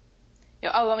 You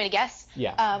want me to guess?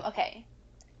 Yeah. Okay.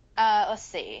 Let's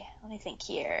see. Let me think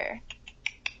here.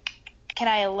 Can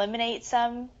I eliminate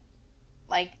some?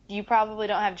 Like, you probably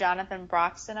don't have Jonathan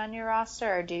Broxton on your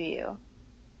roster, or do you?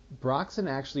 Broxton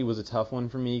actually was a tough one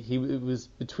for me. It was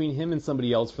between him and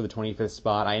somebody else for the 25th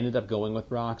spot. I ended up going with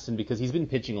Broxton because he's been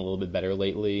pitching a little bit better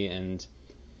lately, and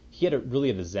he had really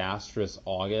a disastrous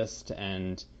August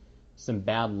and some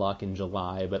bad luck in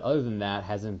July, but other than that,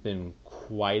 hasn't been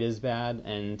quite as bad.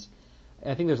 And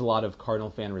I think there's a lot of Cardinal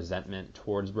fan resentment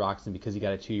towards Broxton because he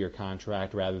got a 2-year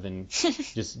contract rather than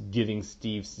just giving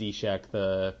Steve Cishek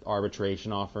the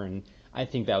arbitration offer, and I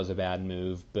think that was a bad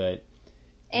move, but...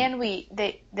 And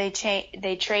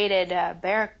they traded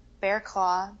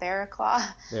Bearclaw,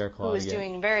 who was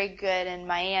doing very good in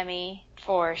Miami,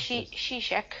 for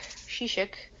Cishek,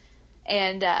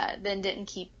 and then didn't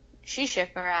keep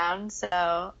Cishek around.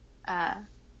 So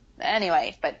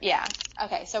anyway, but yeah,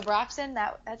 okay. So Broxton,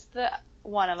 that's the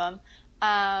one of them.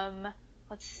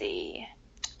 Let's see.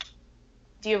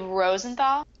 Do you have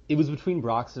Rosenthal? It was between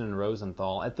Broxton and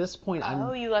Rosenthal. At this point,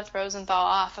 you left Rosenthal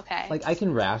off. Okay. Like, I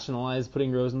can rationalize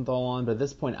putting Rosenthal on, but at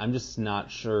this point, I'm just not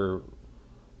sure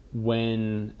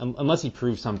when, unless he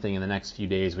proves something in the next few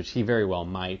days, which he very well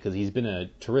might, because he's been a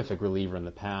terrific reliever in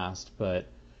the past, but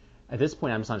at this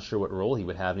point, I'm just not sure what role he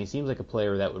would have, and he seems like a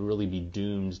player that would really be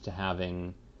doomed to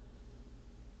having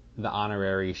the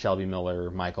honorary Shelby Miller,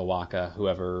 Michael Wacha,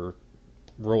 whoever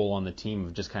role on the team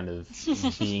of just kind of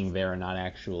being there and not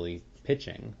actually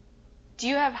pitching. Do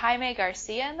you have Jaime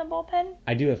Garcia in the bullpen?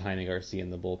 I do have Jaime Garcia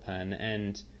in the bullpen,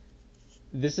 and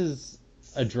this is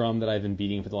a drum that I've been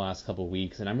beating for the last couple of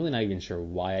weeks, and I'm really not even sure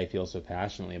why I feel so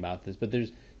passionately about this, but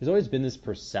there's always been this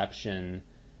perception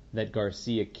that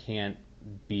Garcia can't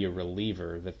be a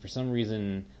reliever, that for some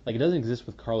reason, like, it doesn't exist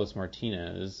with Carlos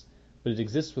Martinez, but it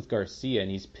exists with Garcia,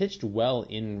 and he's pitched well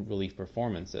in relief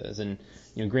performances. And,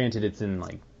 granted, it's in,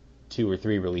 like, 2 or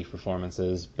 3 relief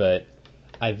performances, but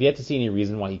I've yet to see any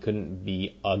reason why he couldn't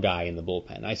be a guy in the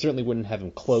bullpen. I certainly wouldn't have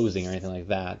him closing or anything like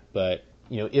that, but,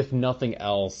 if nothing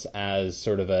else, as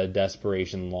sort of a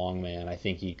desperation long man, I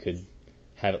think he could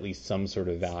have at least some sort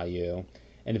of value.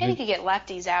 And he could get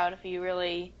lefties out if you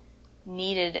really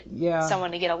needed Yeah.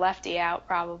 someone to get a lefty out,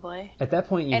 probably. At that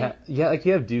point, And you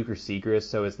have Duke or Segras,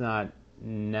 so it's not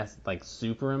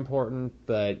super important,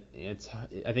 but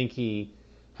I think he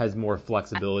has more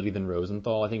flexibility than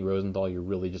Rosenthal. I think Rosenthal, you're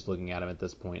really just looking at him at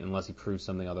this point, unless he proves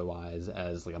something otherwise,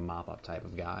 as like a mop-up type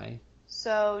of guy.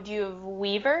 so do you have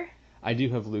Weaver? I do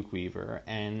have Luke Weaver,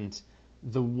 and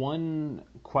the one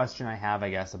question I have, I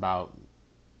guess, about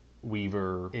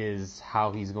Weaver is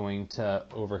how he's going to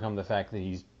overcome the fact that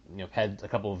he's had a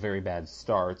couple of very bad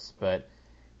starts, but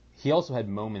he also had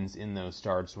moments in those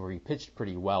starts where he pitched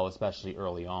pretty well, especially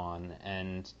early on.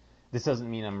 And this doesn't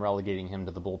mean I'm relegating him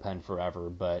to the bullpen forever,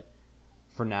 but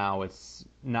for now, it's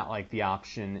not like the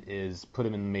option is put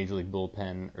him in the Major League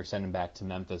bullpen or send him back to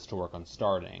Memphis to work on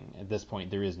starting. At this point,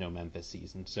 there is no Memphis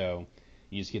season, so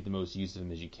you just get the most use of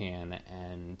him as you can.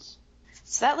 And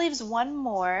So that leaves one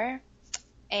more.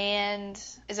 And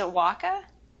is it Waka?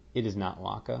 it is not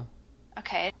Waka.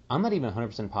 Okay. I'm not even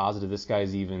 100% positive this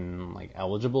guy's even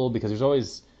eligible, because there's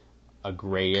always a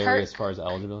gray area as far as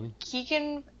eligibility.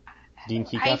 Dean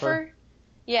Kieckeffer?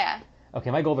 Yeah.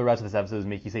 Okay, my goal the rest of this episode is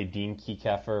make you say Dean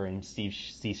Kieckeffer and Steve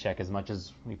Cishek as much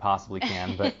as we possibly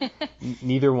can, but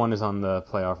neither one is on the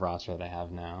playoff roster that I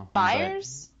have now.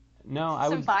 Byers?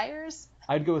 No, Byers?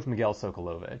 I'd go with Miguel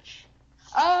Sokolovich.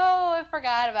 Oh, I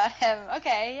forgot about him.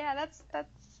 Okay, yeah, that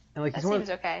seems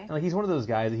okay. And he's one of those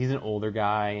guys. He's an older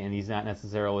guy, and he's not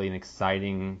necessarily an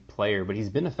exciting player, but he's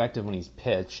been effective when he's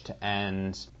pitched,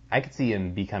 and I could see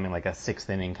him becoming like a sixth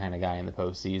inning kind of guy in the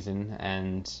postseason.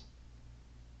 And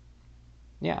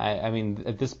yeah, I mean,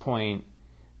 at this point,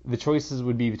 the choices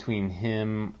would be between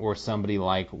him or somebody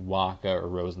like Waka or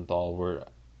Rosenthal, where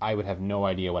I would have no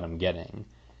idea what I'm getting.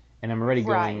 And I'm already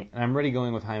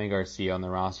going with Jaime Garcia on the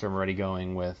roster. I'm already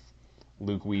going with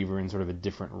Luke Weaver in sort of a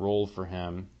different role for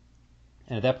him.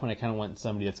 And at that point, I kind of want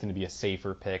somebody that's going to be a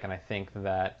safer pick, and I think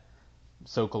that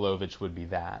Sokolovich would be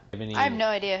that. I have no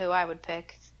idea who I would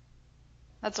pick.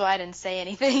 That's why I didn't say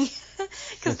anything,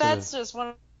 because that's just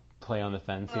one play on the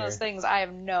fence of those things. I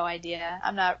have no idea.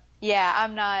 I'm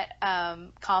not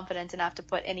confident enough to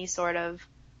put any sort of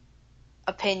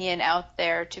opinion out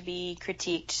there to be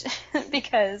critiqued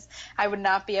because I would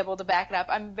not be able to back it up.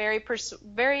 I'm very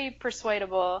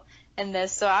persuadable in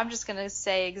this, so I'm just going to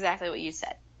say exactly what you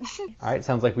said. All right,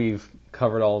 sounds like we've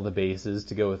covered all the bases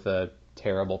to go with a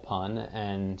terrible pun,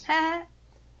 and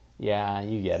yeah,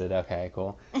 you get it. Okay,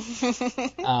 cool.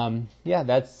 Yeah,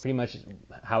 that's pretty much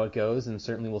how it goes, and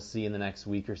certainly we'll see in the next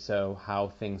week or so how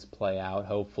things play out.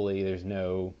 Hopefully there's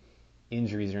no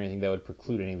injuries or anything that would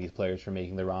preclude any of these players from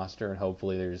making the roster, and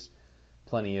hopefully there's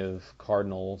plenty of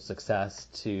Cardinal success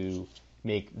to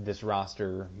make this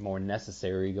roster more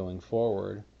necessary going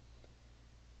forward.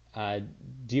 Do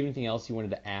you have anything else you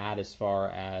wanted to add as far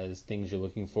as things you're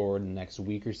looking forward in the next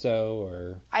week or so?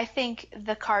 Or I think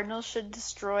the Cardinals should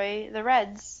destroy the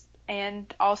Reds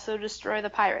and also destroy the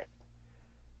Pirates.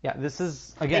 Yeah, this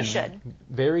is, again,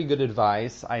 very good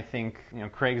advice. I think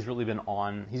Craig's really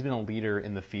he's been a leader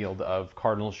in the field of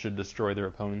Cardinals should destroy their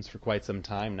opponents for quite some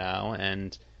time now,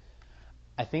 and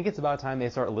I think it's about time they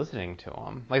start listening to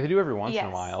him. Like they do every once in a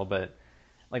while, but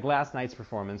like last night's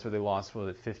performance where they lost,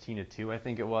 15-2, I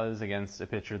think it was, against a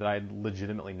pitcher that I'd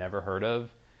legitimately never heard of,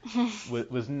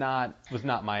 was not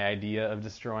my idea of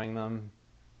destroying them.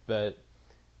 But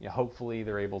hopefully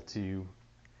they're able to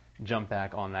jump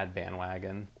back on that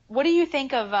bandwagon. What do you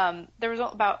think of there was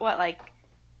about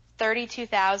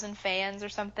 32,000 fans or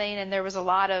something, and there was a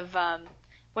lot of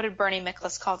what did Bernie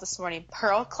Miklasz call it this morning?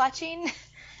 Pearl clutching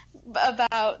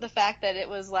about the fact that it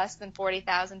was less than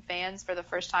 40,000 fans for the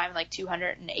first time in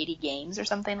 280 games or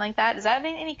something like that. Is that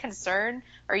any concern?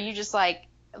 Or are you just like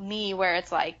me where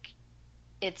it's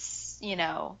it's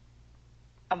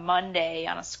a Monday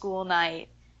on a school night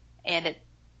and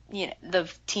the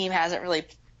team hasn't really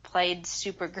played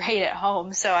super great at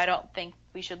home, so I don't think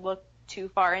we should look too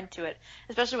far into it,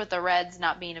 especially with the Reds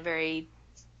not being a very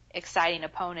exciting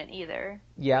opponent either.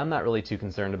 Yeah, I'm not really too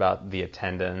concerned about the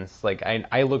attendance.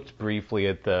 I looked briefly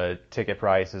at the ticket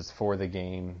prices for the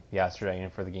game yesterday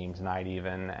and for the game tonight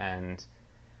even, and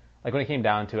when it came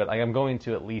down to it, I'm going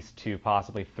to at least 2,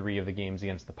 possibly 3 of the games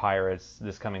against the Pirates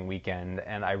this coming weekend,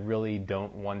 and I really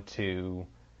don't want to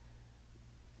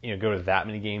go to that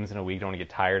many games in a week. Don't want to get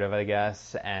tired of it, I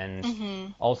guess.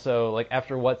 And also,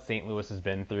 after what St. Louis has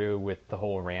been through with the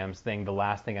whole Rams thing, the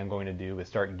last thing I'm going to do is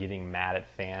start getting mad at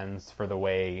fans for the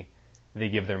way they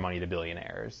give their money to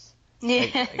billionaires.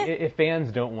 Yeah. If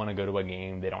fans don't want to go to a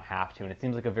game, they don't have to. And it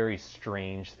seems like a very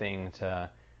strange thing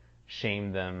to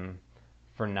shame them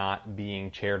for not being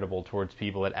charitable towards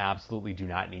people that absolutely do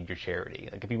not need your charity.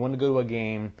 If you want to go to a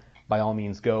game, by all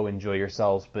means go enjoy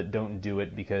yourselves, but don't do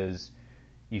it because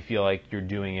you feel like you're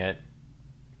doing it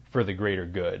for the greater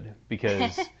good,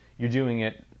 because you're doing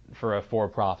it for a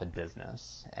for-profit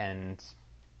business, and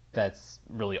that's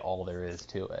really all there is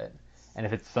to it. And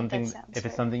if it's something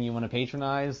you want to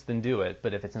patronize, then do it.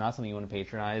 But if it's not something you want to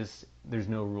patronize, there's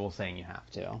no rule saying you have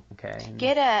to. Okay.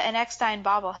 Get an Eckstein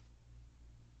bobblehead.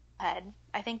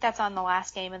 I think that's on the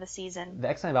last game of the season. The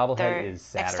Eckstein bobblehead is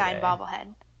Saturday. Eckstein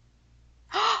bobblehead.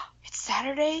 It's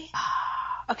Saturday?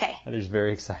 Okay. Heather's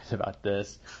very excited about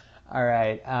this. All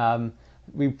right.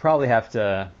 We probably have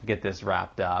to get this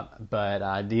wrapped up.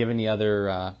 But do you have any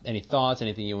other any thoughts?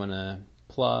 Anything you want to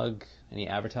plug? Any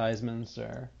advertisements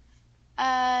or?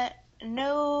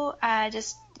 No,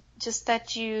 just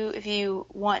that if you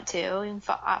want to, you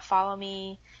can follow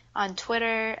me on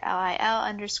Twitter,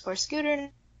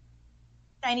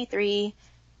 LIL_Scooter93.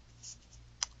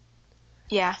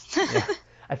 Yeah. Yeah.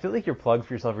 I feel like your plug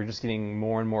for yourself are just getting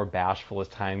more and more bashful as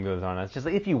time goes on. It's just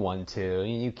like, if you want to,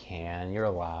 you can, you're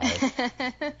allowed.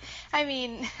 I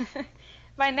mean,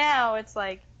 by now it's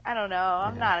like, I don't know,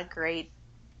 I'm not a great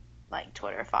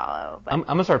Twitter follow. But I'm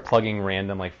gonna start plugging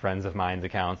random friends of mine's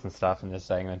accounts and stuff in this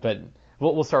segment, but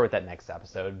we'll start with that next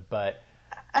episode. But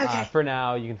okay. For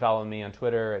now, you can follow me on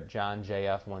Twitter at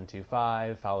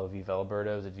JohnJF125. Follow Viva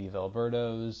Albertos at Viva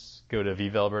Albertos. Go to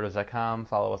VivaAlbertos.com.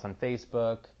 Follow us on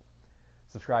Facebook.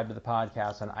 Subscribe to the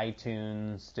podcast on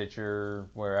iTunes, Stitcher,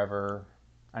 wherever.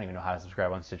 I don't even know how to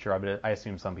subscribe on Stitcher, but I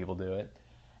assume some people do it.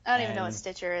 I don't even know what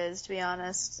Stitcher is, to be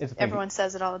honest. Everyone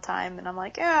says it all the time, and I'm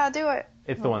like, yeah, do it.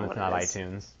 It's the one that's not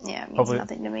iTunes. Yeah, it means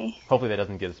nothing to me. Hopefully that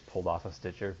doesn't get us pulled off of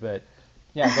Stitcher. But,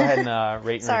 yeah, go ahead and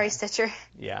rate and Sorry, Stitcher.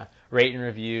 Yeah, rate and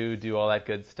review, do all that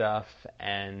good stuff.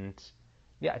 And,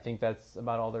 yeah, I think that's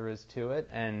about all there is to it.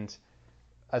 And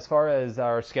as far as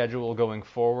our schedule going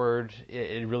forward,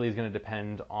 it really is going to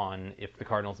depend on if the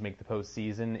Cardinals make the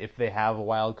postseason. If they have a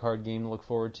wild card game to look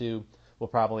forward to, we'll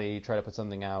probably try to put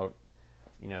something out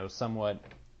somewhat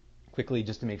quickly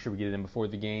just to make sure we get it in before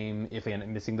the game. If they end up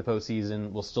missing the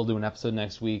postseason, we'll still do an episode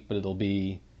next week, but it'll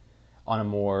be on a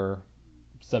more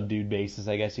subdued basis,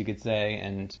 I guess you could say.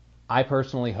 And I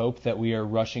personally hope that we are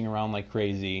rushing around like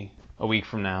crazy a week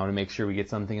from now to make sure we get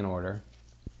something in order.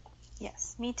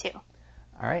 Yes, me too.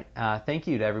 All right. Thank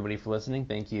you to everybody for listening.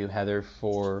 Thank you, Heather,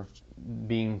 for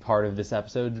being part of this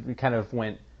episode. We kind of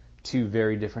went two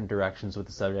very different directions with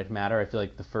the subject matter. I feel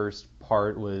like the first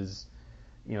part was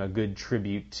a good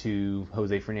tribute to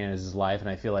Jose Fernandez's life, and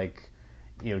I feel like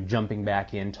jumping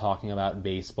back in, talking about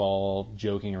baseball,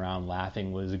 joking around,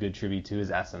 laughing was a good tribute to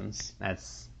his essence.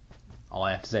 That's all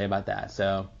I have to say about that.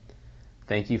 So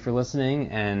thank you for listening,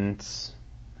 and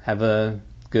have a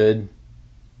good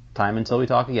time until we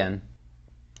talk again.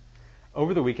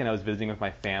 Over the weekend I was visiting with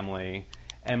my family,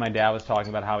 and my dad was talking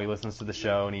about how he listens to the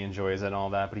show and he enjoys it and all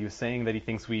that, but he was saying that he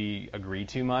thinks we agree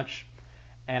too much.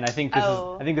 And I think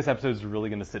this episode is really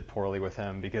going to sit poorly with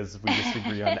him because we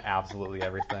disagree on absolutely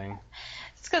everything.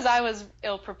 It's because I was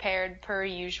ill-prepared per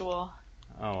usual.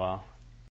 Oh, well.